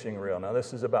open-face fishing reel. Now,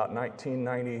 this is about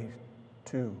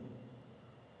 1992.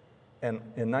 And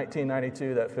in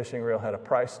 1992, that fishing reel had a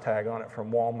price tag on it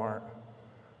from Walmart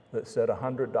that said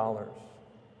 $100.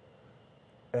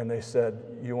 And they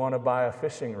said, "You want to buy a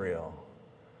fishing reel?"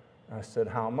 And I said,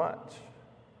 "How much?"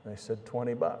 They said,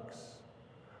 $20.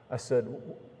 I said,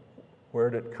 "Where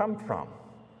did it come from?"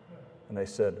 And they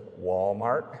said,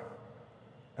 "Walmart."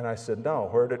 And I said, "No,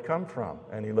 where did it come from?"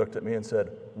 And he looked at me and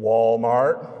said,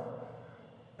 "Walmart."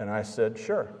 And I said,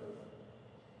 "Sure."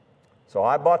 So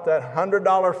I bought that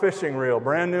 $100 fishing reel,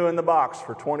 brand new in the box,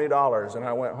 for $20, and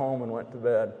I went home and went to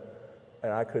bed,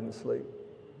 and I couldn't sleep.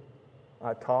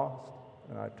 I tossed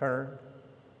and I turned.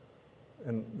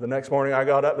 And the next morning I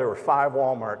got up, there were three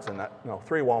Walmarts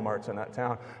in that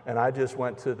town, and I just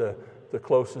went to the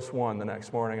closest one the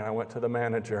next morning, and I went to the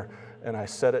manager, and I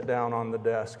set it down on the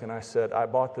desk, and I said, "I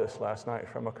bought this last night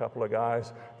from a couple of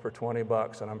guys for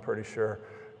 $20, and I'm pretty sure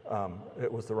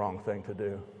it was the wrong thing to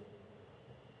do."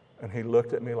 And he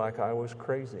looked at me like I was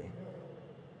crazy.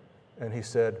 And he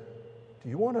said, "Do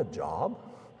you want a job?"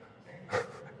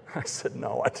 I said,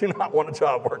 "No, I do not want a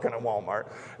job working at Walmart."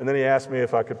 And then he asked me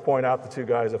if I could point out the two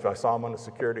guys if I saw them on the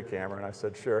security camera, and I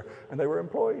said, "Sure." And they were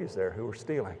employees there who were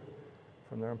stealing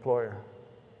from their employer.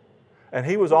 And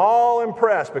he was all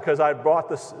impressed because I brought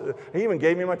this. He even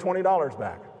gave me my $20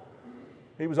 back.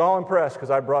 He was all impressed because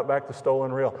I brought back the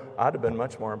stolen reel. I'd have been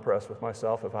much more impressed with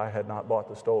myself if I had not bought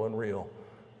the stolen reel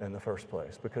in the first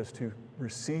place, because to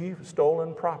receive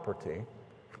stolen property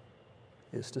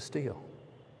is to steal.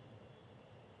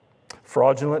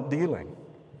 Fraudulent dealing,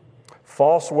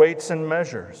 false weights and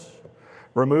measures,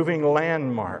 removing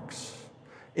landmarks,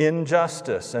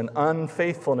 injustice and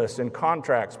unfaithfulness in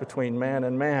contracts between man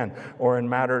and man or in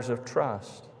matters of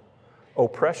trust,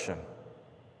 oppression,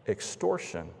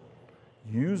 extortion,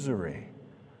 usury,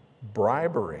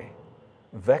 bribery,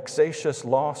 vexatious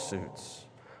lawsuits,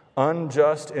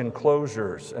 unjust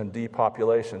enclosures and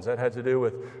depopulations. That had to do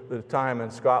with the time in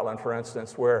Scotland, for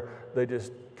instance, where they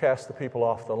just cast the people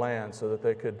off the land so that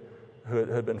they could, who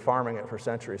had been farming it for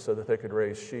centuries, so that they could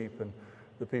raise sheep. And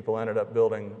the people ended up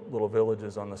building little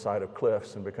villages on the side of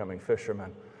cliffs and becoming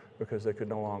fishermen because they could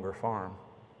no longer farm.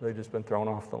 They'd just been thrown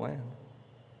off the land.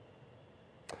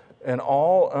 And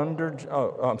all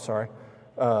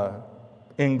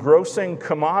engrossing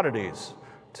commodities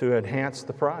to enhance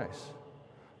the price,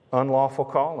 unlawful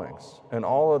callings, and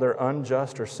all other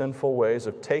unjust or sinful ways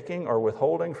of taking or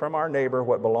withholding from our neighbor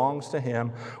what belongs to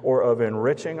him, or of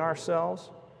enriching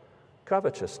ourselves,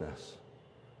 covetousness,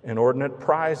 inordinate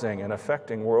prizing and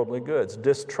affecting worldly goods,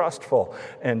 distrustful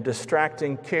and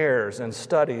distracting cares and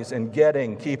studies in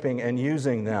getting, keeping, and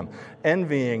using them,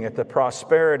 envying at the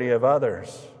prosperity of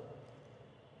others,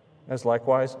 as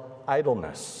likewise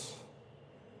idleness.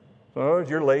 So in other words,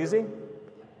 you're lazy,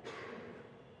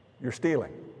 you're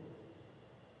stealing.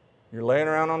 You're laying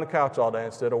around on the couch all day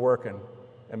instead of working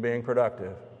and being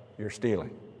productive. You're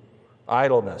stealing.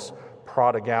 Idleness,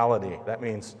 prodigality. That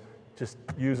means just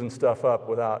using stuff up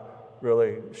without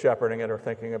really shepherding it or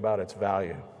thinking about its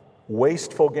value.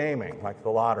 Wasteful gaming, like the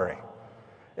lottery.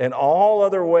 And all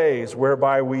other ways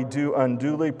whereby we do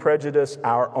unduly prejudice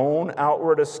our own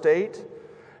outward estate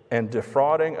and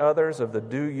defrauding others of the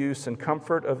due use and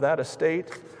comfort of that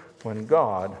estate when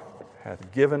God hath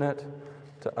given it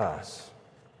to us.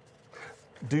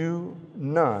 Do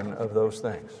none of those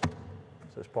things,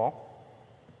 says Paul.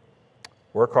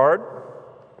 Work hard,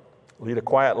 lead a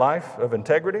quiet life of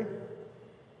integrity,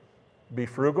 be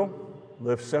frugal,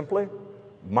 live simply,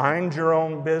 mind your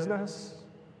own business,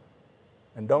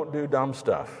 and don't do dumb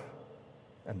stuff,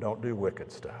 and don't do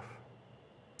wicked stuff.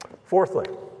 Fourthly,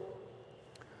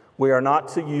 we are not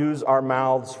to use our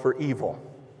mouths for evil,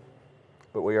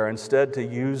 but we are instead to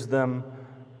use them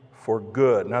for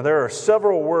good. Now, there are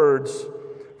several words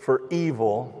for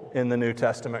evil in the New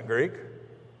Testament Greek,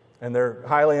 and they're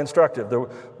highly instructive.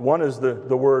 One is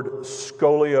the word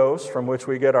scolios, from which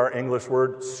we get our English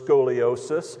word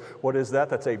scoliosis. What is that?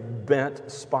 That's a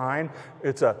bent spine.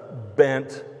 It's a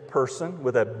bent person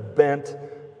with a bent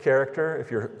character,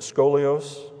 if you're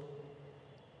scolios,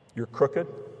 you're crooked.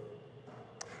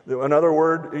 Another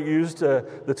word used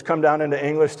that's come down into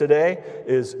English today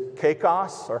is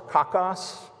kakos or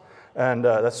kakos. And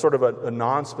that's sort of a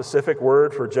non-specific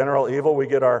word for general evil. We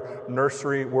get our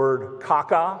nursery word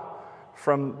kaka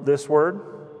from this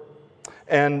word.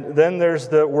 And then there's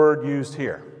the word used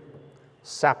here,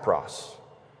 sapros.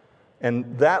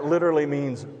 And that literally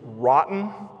means rotten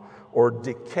or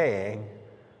decaying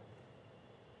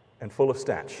and full of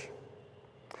stench.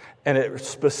 And it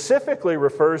specifically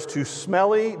refers to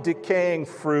smelly, decaying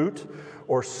fruit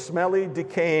or smelly,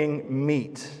 decaying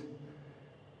meat.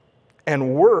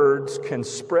 And words can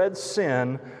spread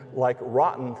sin like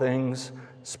rotten things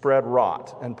spread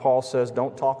rot. And Paul says,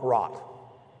 don't talk rot.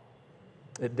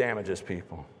 It damages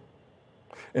people.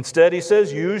 Instead, he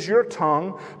says, use your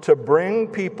tongue to bring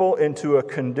people into a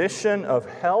condition of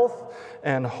health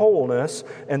and wholeness,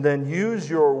 and then use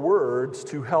your words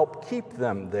to help keep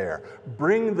them there.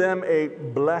 Bring them a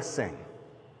blessing.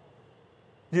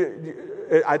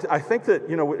 I think that,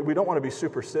 we don't want to be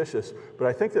superstitious, but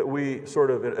I think that we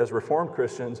sort of, as Reformed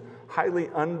Christians, highly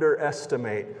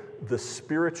underestimate the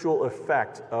spiritual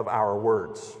effect of our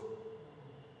words.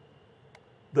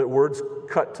 That words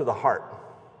cut to the heart.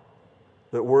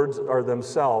 That words are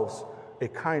themselves a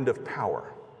kind of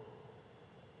power.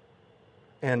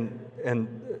 And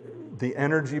the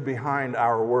energy behind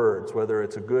our words, whether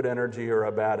it's a good energy or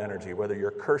a bad energy, whether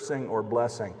you're cursing or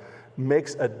blessing,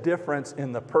 makes a difference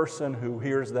in the person who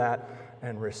hears that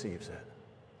and receives it.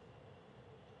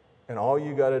 And all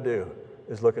you got to do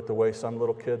is look at the way some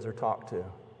little kids are talked to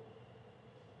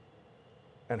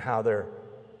and how their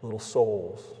little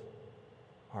souls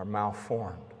are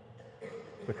malformed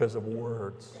because of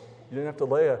words. You don't have to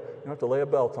lay a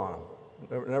belt on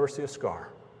them. Never see a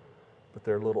scar. But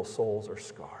their little souls are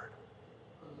scarred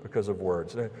because of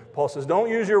words. Paul says, don't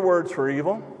use your words for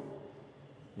evil.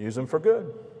 Use them for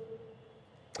good.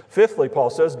 Fifthly, Paul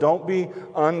says, don't be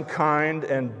unkind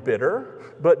and bitter,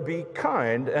 but be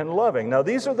kind and loving. Now,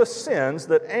 these are the sins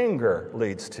that anger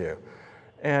leads to.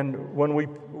 And when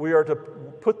we are to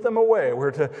put them away,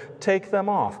 we're to take them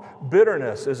off.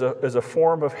 Bitterness is a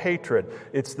form of hatred.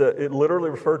 It literally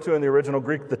referred to in the original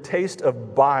Greek, the taste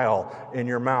of bile in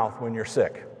your mouth when you're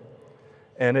sick.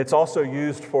 And it's also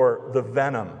used for the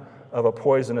venom of a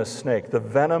poisonous snake. The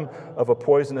venom of a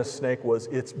poisonous snake was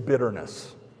its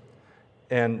bitterness.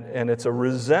 And it's a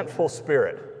resentful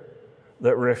spirit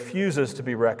that refuses to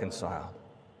be reconciled.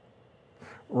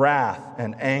 Wrath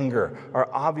and anger are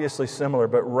obviously similar,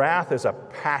 but wrath is a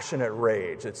passionate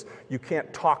rage. You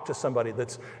can't talk to somebody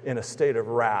that's in a state of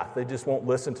wrath. They just won't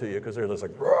listen to you because they're just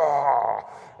like, "Rah!"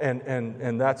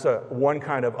 And that's one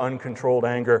kind of uncontrolled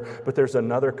anger, but there's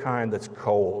another kind that's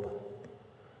cold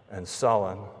and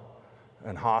sullen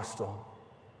and hostile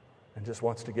and just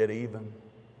wants to get even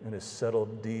and is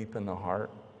settled deep in the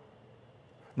heart.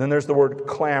 And then there's the word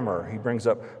clamor. He brings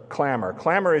up clamor.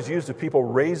 Clamor is used of people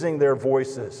raising their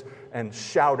voices and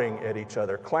shouting at each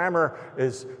other. Clamor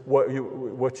is what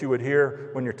you would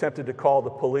hear when you're tempted to call the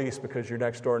police because your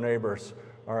next door neighbors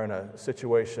are in a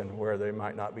situation where they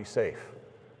might not be safe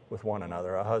with one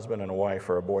another, a husband and a wife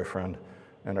or a boyfriend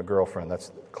and a girlfriend.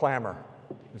 That's clamor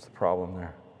is the problem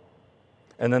there.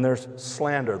 And then there's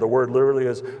slander. The word literally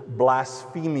is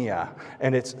blasphemia,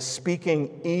 and it's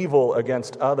speaking evil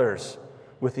against others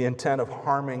with the intent of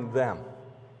harming them,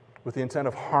 with the intent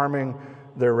of harming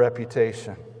their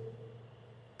reputation.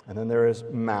 And then there is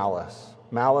malice.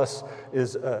 Malice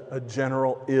is a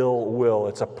general ill will.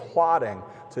 It's a plotting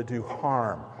to do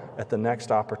harm at the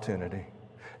next opportunity.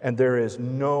 And there is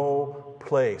no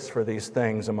place for these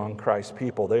things among Christ's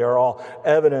people. They are all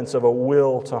evidence of a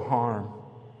will to harm.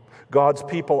 God's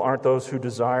people aren't those who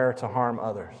desire to harm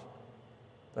others.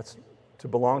 To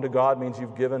belong to God means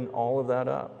you've given all of that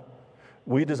up.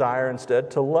 We desire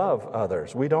instead to love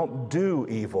others. We don't do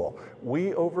evil.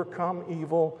 We overcome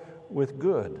evil with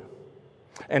good.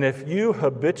 And if you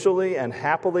habitually and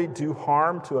happily do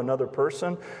harm to another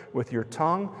person with your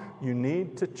tongue, you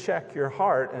need to check your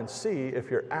heart and see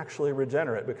if you're actually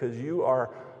regenerate, because you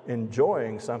are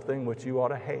enjoying something which you ought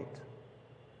to hate.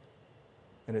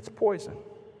 And it's poison.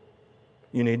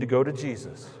 You need to go to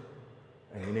Jesus.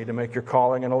 And you need to make your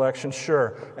calling and election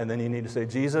sure. And then you need to say,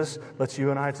 Jesus, let's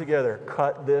you and I together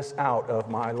cut this out of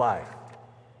my life.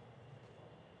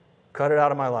 Cut it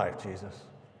out of my life, Jesus.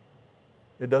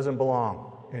 It doesn't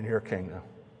belong in your kingdom.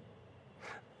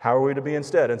 How are we to be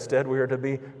instead? Instead, we are to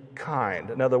be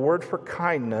kind. Now, the word for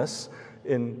kindness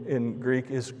in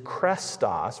Greek is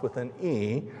Christos with an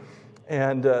E.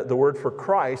 And the word for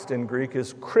Christ in Greek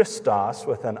is Christos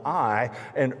with an I.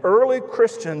 And early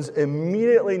Christians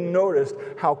immediately noticed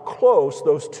how close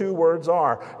those two words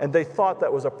are. And they thought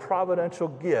that was a providential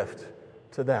gift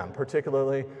to them,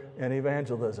 particularly in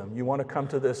evangelism. You want to come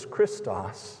to this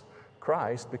Christos,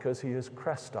 Christ, because he is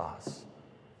Christos,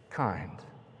 kind.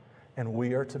 And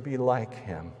we are to be like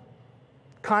him.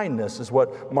 Kindness is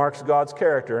what marks God's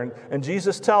character. And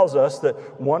Jesus tells us that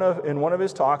in one of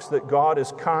his talks that God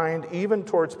is kind even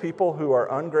towards people who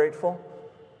are ungrateful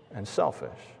and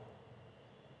selfish.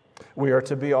 We are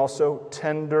to be also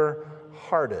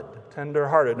tender-hearted.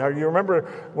 Tender-hearted. Now, you remember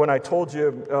when I told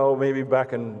you, maybe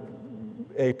back in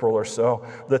April or so,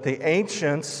 that the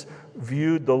ancients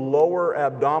viewed the lower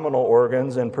abdominal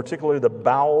organs, and particularly the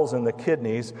bowels and the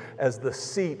kidneys, as the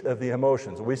seat of the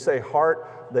emotions. We say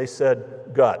heart, they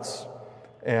said guts.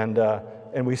 And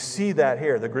we see that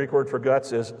here. The Greek word for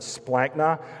guts is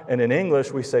splankna, and in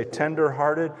English we say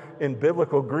tender-hearted. In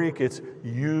biblical Greek it's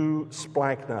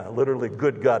eusplanchna, literally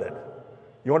good-gutted.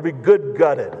 You want to be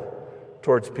good-gutted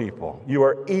towards people. You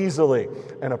are easily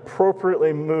and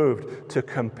appropriately moved to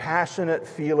compassionate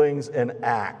feelings and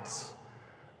acts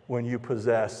when you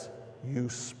possess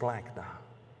eusplanchna.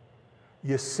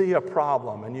 You see a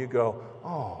problem and you go,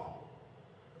 oh,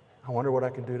 I wonder what I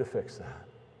can do to fix that.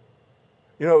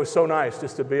 You know, it was so nice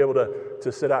just to be able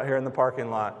to sit out here in the parking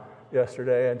lot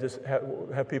yesterday and just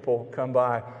have people come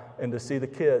by and to see the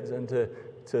kids and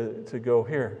to go,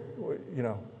 here, you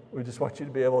know, we just want you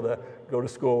to be able to go to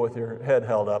school with your head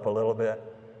held up a little bit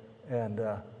and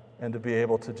to be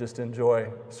able to just enjoy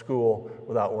school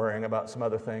without worrying about some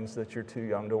other things that you're too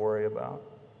young to worry about.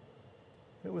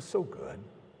 It was so good.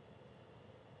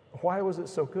 Why was it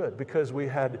so good? Because we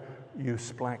had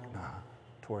eusplanchna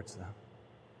towards them.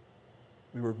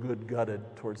 We were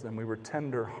good-gutted towards them. We were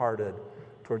tender-hearted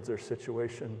towards their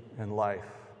situation in life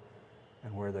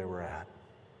and where they were at.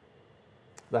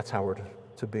 That's how we're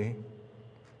to be.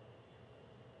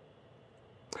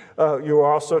 You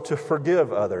are also to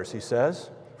forgive others, he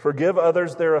says. Forgive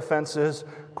others their offenses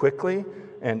quickly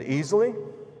and easily,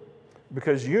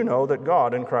 because you know that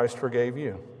God in Christ forgave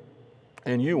you.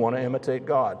 And you want to imitate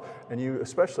God. And you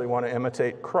especially want to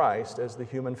imitate Christ as the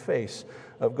human face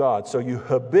of God. So you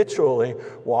habitually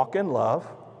walk in love,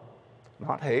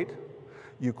 not hate.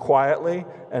 You quietly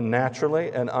and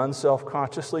naturally and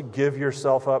unselfconsciously give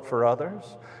yourself up for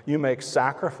others. You make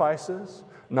sacrifices,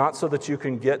 not so that you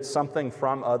can get something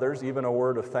from others, even a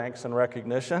word of thanks and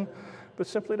recognition, but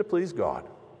simply to please God,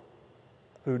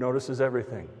 who notices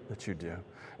everything that you do.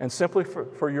 And simply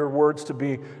for your words to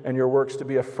be and your works to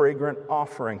be a fragrant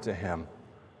offering to him,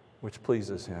 which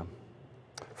pleases him.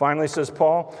 Finally, says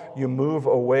Paul, you move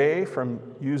away from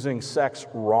using sex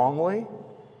wrongly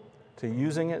to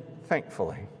using it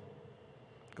thankfully.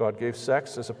 God gave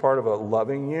sex as a part of a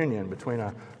loving union between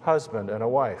a husband and a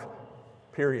wife,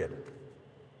 period.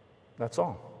 That's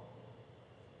all.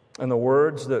 And the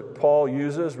words that Paul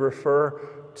uses refer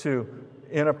to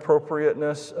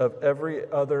inappropriateness of every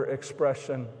other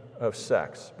expression of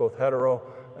sex, both hetero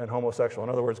and homosexual. In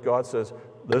other words, God says,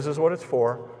 this is what it's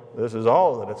for, this is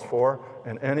all that it's for,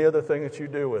 and any other thing that you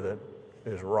do with it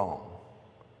is wrong,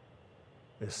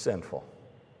 is sinful.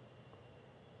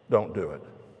 Don't do it.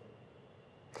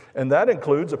 And that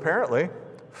includes, apparently,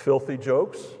 filthy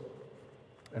jokes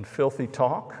and filthy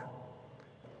talk.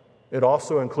 It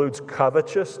also includes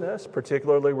covetousness.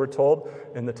 Particularly, we're told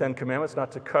in the Ten Commandments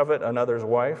not to covet another's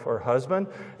wife or husband,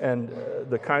 and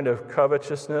the kind of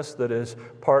covetousness that is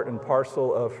part and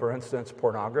parcel of, for instance,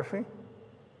 pornography.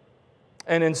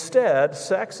 And instead,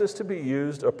 sex is to be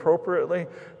used appropriately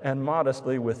and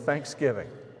modestly with thanksgiving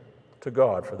to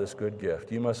God for this good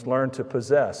gift. You must learn to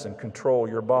possess and control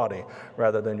your body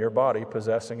rather than your body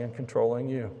possessing and controlling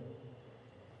you.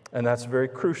 And that's very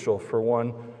crucial for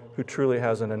one who truly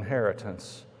has an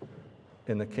inheritance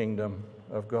in the kingdom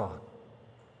of God.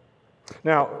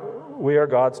 Now, we are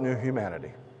God's new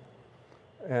humanity,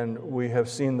 and we have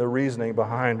seen the reasoning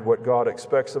behind what God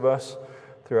expects of us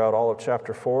throughout all of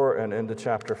chapter 4 and into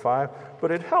chapter 5,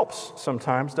 but it helps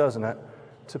sometimes, doesn't it,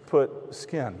 to put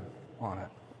skin on it.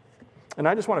 And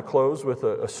I just want to close with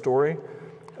a story.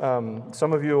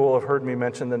 Some of you will have heard me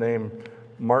mention the name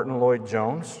Martin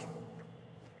Lloyd-Jones.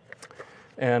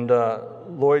 And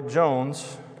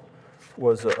Lloyd-Jones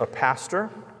was a pastor.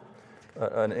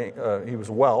 He was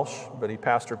Welsh, but he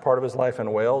pastored part of his life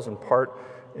in Wales and part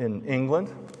in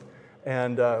England.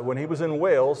 And when he was in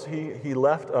Wales, he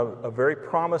left a very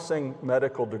promising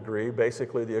medical degree,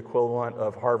 basically the equivalent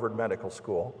of Harvard Medical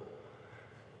School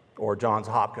or Johns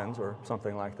Hopkins or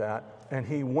something like that. And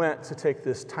he went to take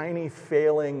this tiny,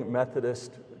 failing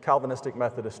Calvinistic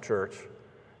Methodist church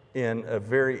in a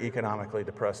very economically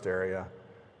depressed area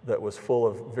that was full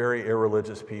of very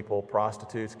irreligious people,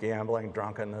 prostitutes, gambling,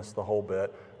 drunkenness, the whole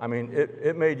bit. I mean,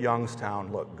 it made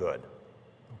Youngstown look good,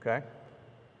 okay?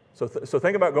 So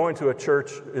think about going to a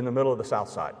church in the middle of the South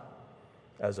Side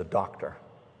as a doctor,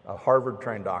 a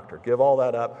Harvard-trained doctor. Give all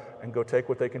that up and go take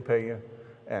what they can pay you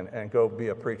and go be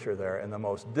a preacher there in the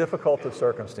most difficult of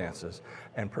circumstances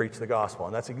and preach the gospel.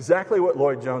 And that's exactly what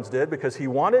Lloyd Jones did, because he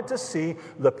wanted to see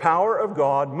the power of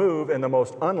God move in the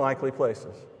most unlikely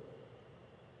places.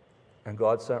 And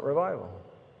God sent revival.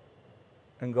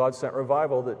 And God sent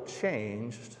revival that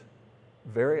changed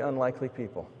very unlikely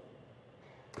people.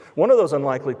 One of those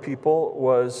unlikely people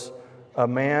was a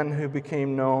man who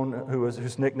became known,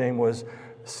 whose nickname was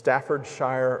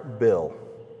Staffordshire Bill.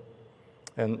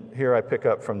 And here I pick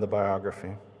up from the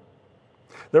biography.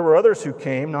 There were others who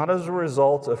came, not as a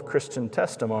result of Christian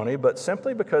testimony, but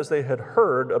simply because they had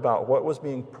heard about what was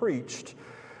being preached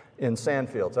in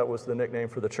Sandfields. That was the nickname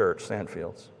for the church,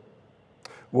 Sandfields.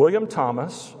 William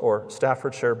Thomas, or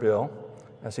Staffordshire Bill,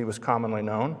 as he was commonly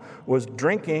known, was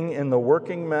drinking in the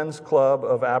Working Men's Club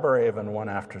of Aberavon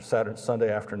one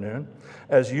Sunday afternoon.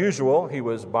 As usual, he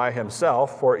was by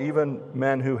himself, for even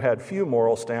men who had few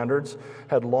moral standards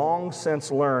had long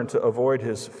since learned to avoid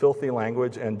his filthy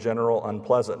language and general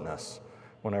unpleasantness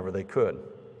whenever they could.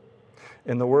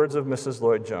 In the words of Mrs.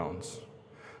 Lloyd Jones,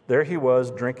 there he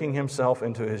was drinking himself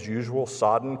into his usual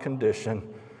sodden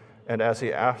condition, and as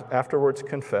he afterwards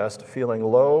confessed, feeling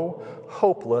low,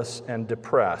 hopeless, and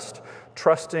depressed,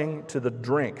 trusting to the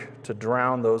drink to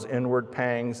drown those inward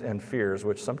pangs and fears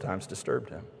which sometimes disturbed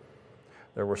him.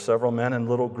 There were several men in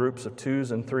little groups of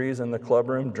 2s and 3s in the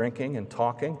clubroom, drinking and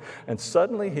talking, and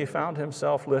suddenly he found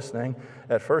himself listening,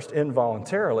 at first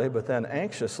involuntarily, but then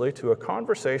anxiously, to a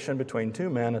conversation between 2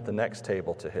 men at the next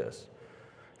table to his.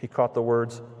 He caught the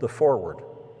words, "the forward,"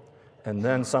 and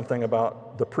then something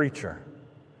about the preacher,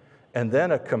 and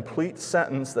then a complete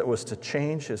sentence that was to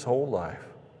change his whole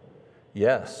life.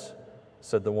 "Yes,"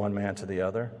 said the one man to the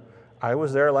other, "I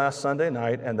was there last Sunday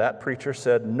night, and that preacher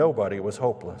said nobody was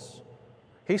hopeless.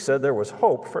 He said there was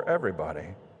hope for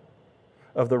everybody."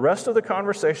 Of the rest of the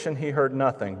conversation, he heard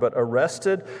nothing, but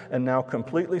arrested and now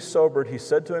completely sobered, he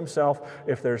said to himself,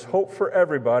 "If there's hope for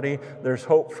everybody, there's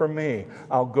hope for me.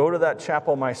 I'll go to that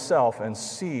chapel myself and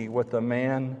see what the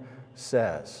man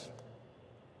says."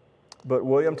 But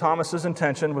William Thomas's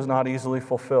intention was not easily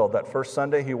fulfilled. That first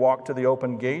Sunday, he walked to the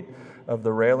open gate of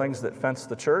the railings that fenced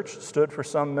the church, stood for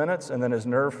some minutes, and then his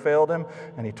nerve failed him,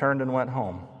 and he turned and went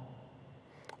home.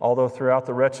 Although throughout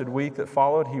the wretched week that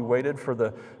followed, he waited for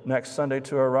the next Sunday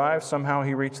to arrive, somehow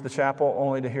he reached the chapel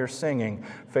only to hear singing.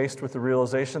 Faced with the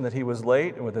realization that he was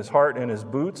late, and with his heart in his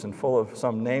boots and full of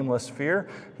some nameless fear,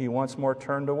 he once more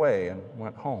turned away and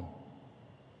went home.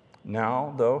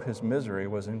 Now, though, his misery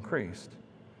was increased.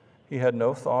 He had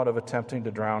no thought of attempting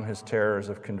to drown his terrors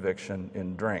of conviction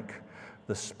in drink.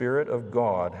 The Spirit of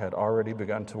God had already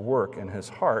begun to work in his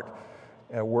heart,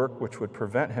 a work which would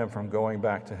prevent him from going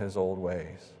back to his old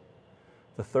ways.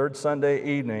 The third Sunday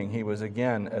evening, he was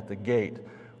again at the gate,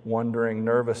 wondering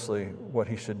nervously what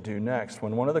he should do next,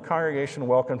 when one of the congregation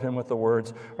welcomed him with the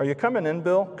words, "Are you coming in,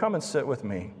 Bill? Come and sit with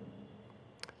me."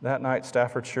 That night,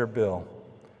 Staffordshire Bill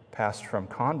passed from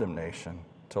condemnation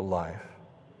to life.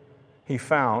 He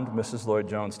found, Mrs. Lloyd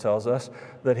Jones tells us,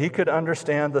 that he could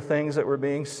understand the things that were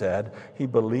being said. He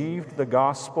believed the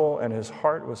gospel, and his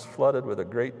heart was flooded with a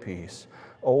great peace.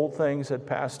 Old things had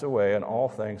passed away, and all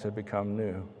things had become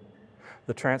new.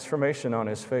 The transformation on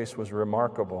his face was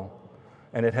remarkable,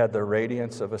 and it had the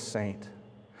radiance of a saint.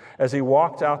 As he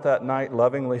walked out that night,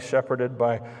 lovingly shepherded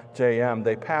by J.M.,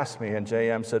 they passed me, and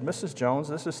J.M. said, "Mrs. Jones,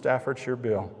 this is Staffordshire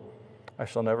Bill." I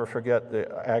shall never forget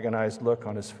the agonized look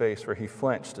on his face, for he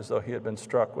flinched as though he had been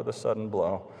struck with a sudden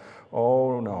blow.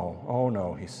 Oh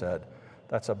no, he said.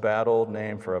 "That's a bad old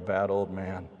name for a bad old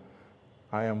man.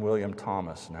 I am William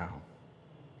Thomas now."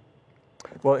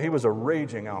 Well, he was a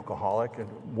raging alcoholic and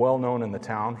well known in the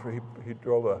town, for he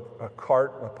drove a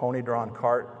pony-drawn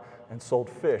cart, and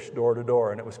sold fish door to door.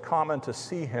 And it was common to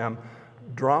see him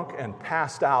drunk and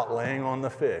passed out laying on the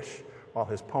fish while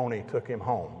his pony took him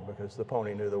home, because the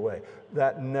pony knew the way.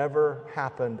 That never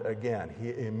happened again.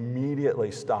 He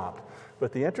immediately stopped.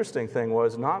 But the interesting thing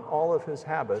was, not all of his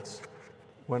habits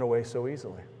went away so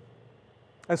easily.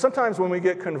 And sometimes when we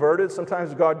get converted,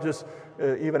 sometimes God just,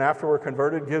 even after we're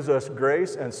converted, gives us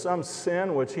grace, and some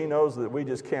sin which he knows that we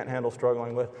just can't handle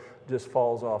struggling with just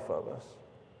falls off of us.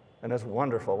 And it's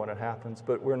wonderful when it happens,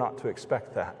 but we're not to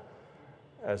expect that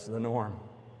as the norm.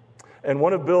 And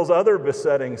one of Bill's other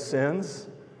besetting sins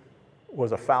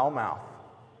was a foul mouth.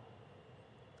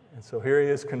 And so here he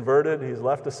is converted. He's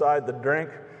left aside the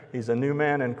drink. He's a new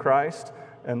man in Christ.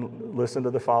 And listen to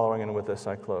the following, and with this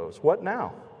I close. What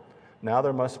now? Now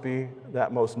there must be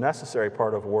that most necessary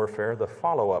part of warfare, the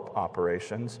follow-up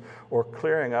operations, or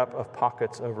clearing up of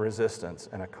pockets of resistance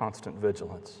and a constant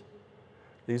vigilance.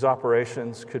 These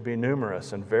operations could be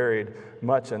numerous and varied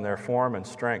much in their form and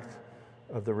strength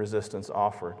of the resistance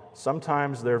offered.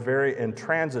 Sometimes their very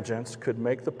intransigence could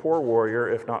make the poor warrior,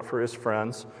 if not for his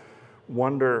friends,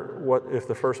 wonder what if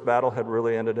the first battle had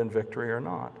really ended in victory or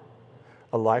not.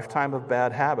 A lifetime of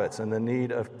bad habits and the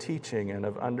need of teaching and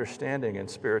of understanding in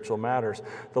spiritual matters,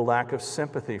 the lack of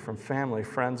sympathy from family,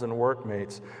 friends, and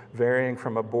workmates, varying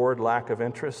from a bored lack of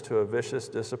interest to a vicious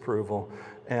disapproval,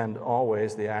 and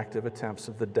always the active attempts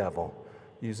of the devil,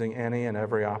 using any and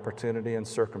every opportunity and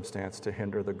circumstance to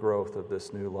hinder the growth of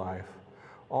this new life.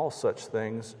 All such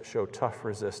things show tough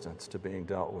resistance to being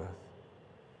dealt with.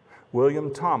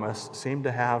 William Thomas seemed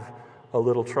to have a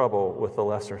little trouble with the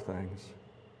lesser things.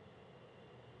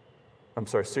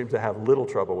 Seemed to have little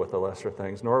trouble with the lesser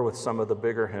things, nor with some of the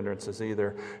bigger hindrances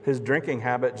either. His drinking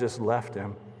habit just left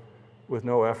him with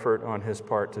no effort on his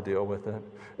part to deal with it.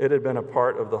 It had been a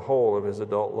part of the whole of his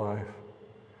adult life.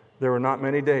 There were not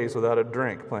many days without a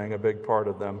drink playing a big part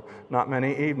of them, not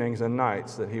many evenings and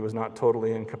nights that he was not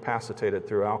totally incapacitated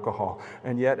through alcohol.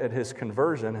 And yet at his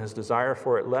conversion, his desire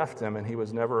for it left him, and he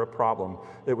was never a problem.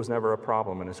 It was never a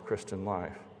problem in his Christian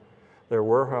life. There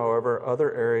were, however,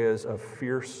 other areas of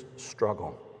fierce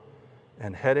struggle,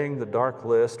 and heading the dark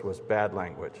list was bad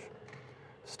language.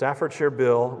 Staffordshire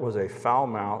Bill was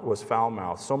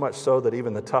foul-mouthed, so much so that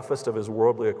even the toughest of his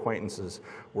worldly acquaintances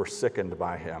were sickened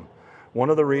by him. One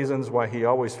of the reasons why he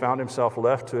always found himself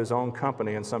left to his own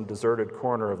company in some deserted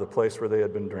corner of the place where they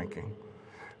had been drinking.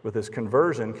 With his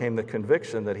conversion came the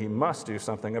conviction that he must do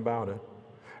something about it.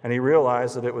 And he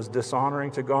realized that it was dishonoring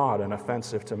to God and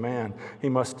offensive to man. He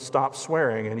must stop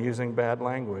swearing and using bad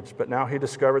language. But now he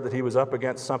discovered that he was up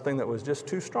against something that was just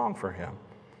too strong for him.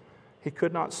 He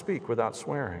could not speak without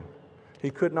swearing.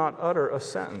 He could not utter a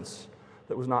sentence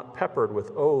that was not peppered with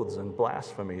oaths and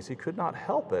blasphemies. He could not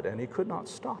help it, and he could not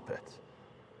stop it.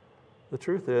 The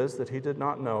truth is that he did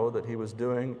not know that he was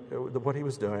doing what he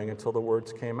was doing until the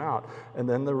words came out. And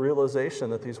then the realization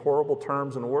that these horrible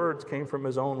terms and words came from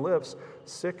his own lips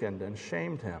sickened and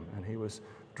shamed him, and he was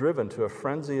driven to a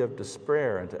frenzy of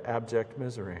despair and to abject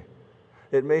misery.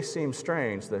 It may seem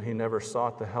strange that he never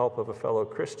sought the help of a fellow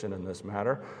Christian in this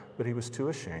matter, but he was too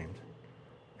ashamed,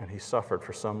 and he suffered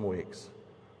for some weeks,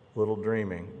 little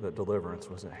dreaming that deliverance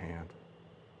was at hand.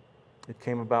 It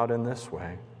came about in this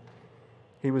way.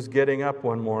 He was getting up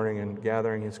one morning and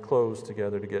gathering his clothes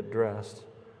together to get dressed,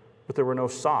 but there were no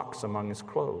socks among his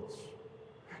clothes.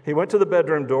 He went to the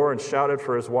bedroom door and shouted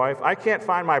for his wife, "I can't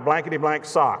find my blankety-blank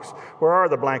socks. Where are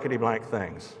the blankety-blank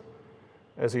things?"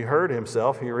 As he heard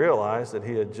himself, he realized that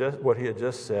what he had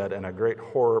just said, and a great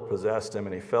horror possessed him,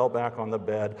 and he fell back on the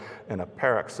bed in a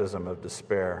paroxysm of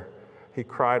despair. He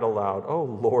cried aloud, "Oh,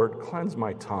 Lord, cleanse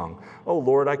my tongue. Oh,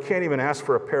 Lord, I can't even ask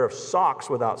for a pair of socks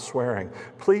without swearing.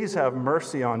 Please have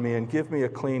mercy on me and give me a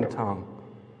clean tongue."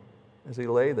 As he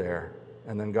lay there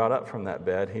and then got up from that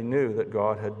bed, he knew that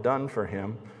God had done for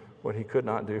him what he could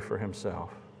not do for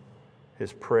himself.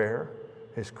 His prayer,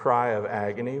 his cry of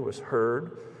agony was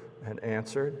heard and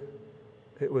answered.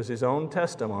 It was his own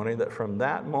testimony that from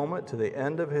that moment to the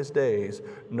end of his days,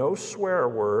 no swear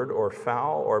word or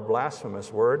foul or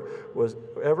blasphemous word was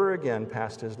ever again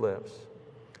past his lips.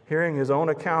 Hearing his own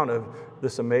account of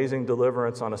this amazing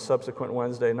deliverance on a subsequent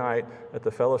Wednesday night at the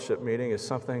fellowship meeting is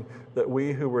something that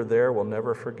we who were there will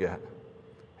never forget.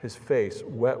 His face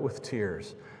wet with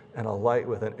tears and alight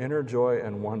with an inner joy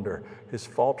and wonder, his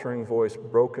faltering voice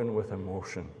broken with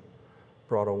emotion,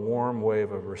 brought a warm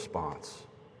wave of response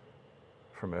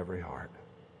from every heart.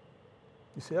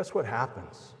 You see, that's what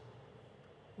happens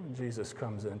when Jesus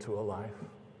comes into a life.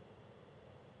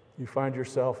 You find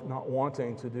yourself not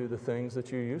wanting to do the things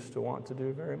that you used to want to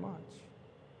do very much,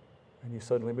 and you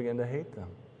suddenly begin to hate them.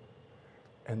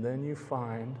 And then you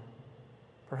find,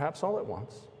 perhaps all at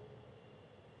once,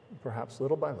 perhaps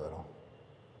little by little,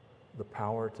 the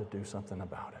power to do something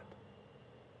about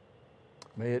it.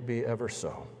 May it be ever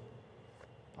so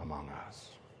among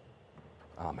us.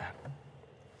 Amen.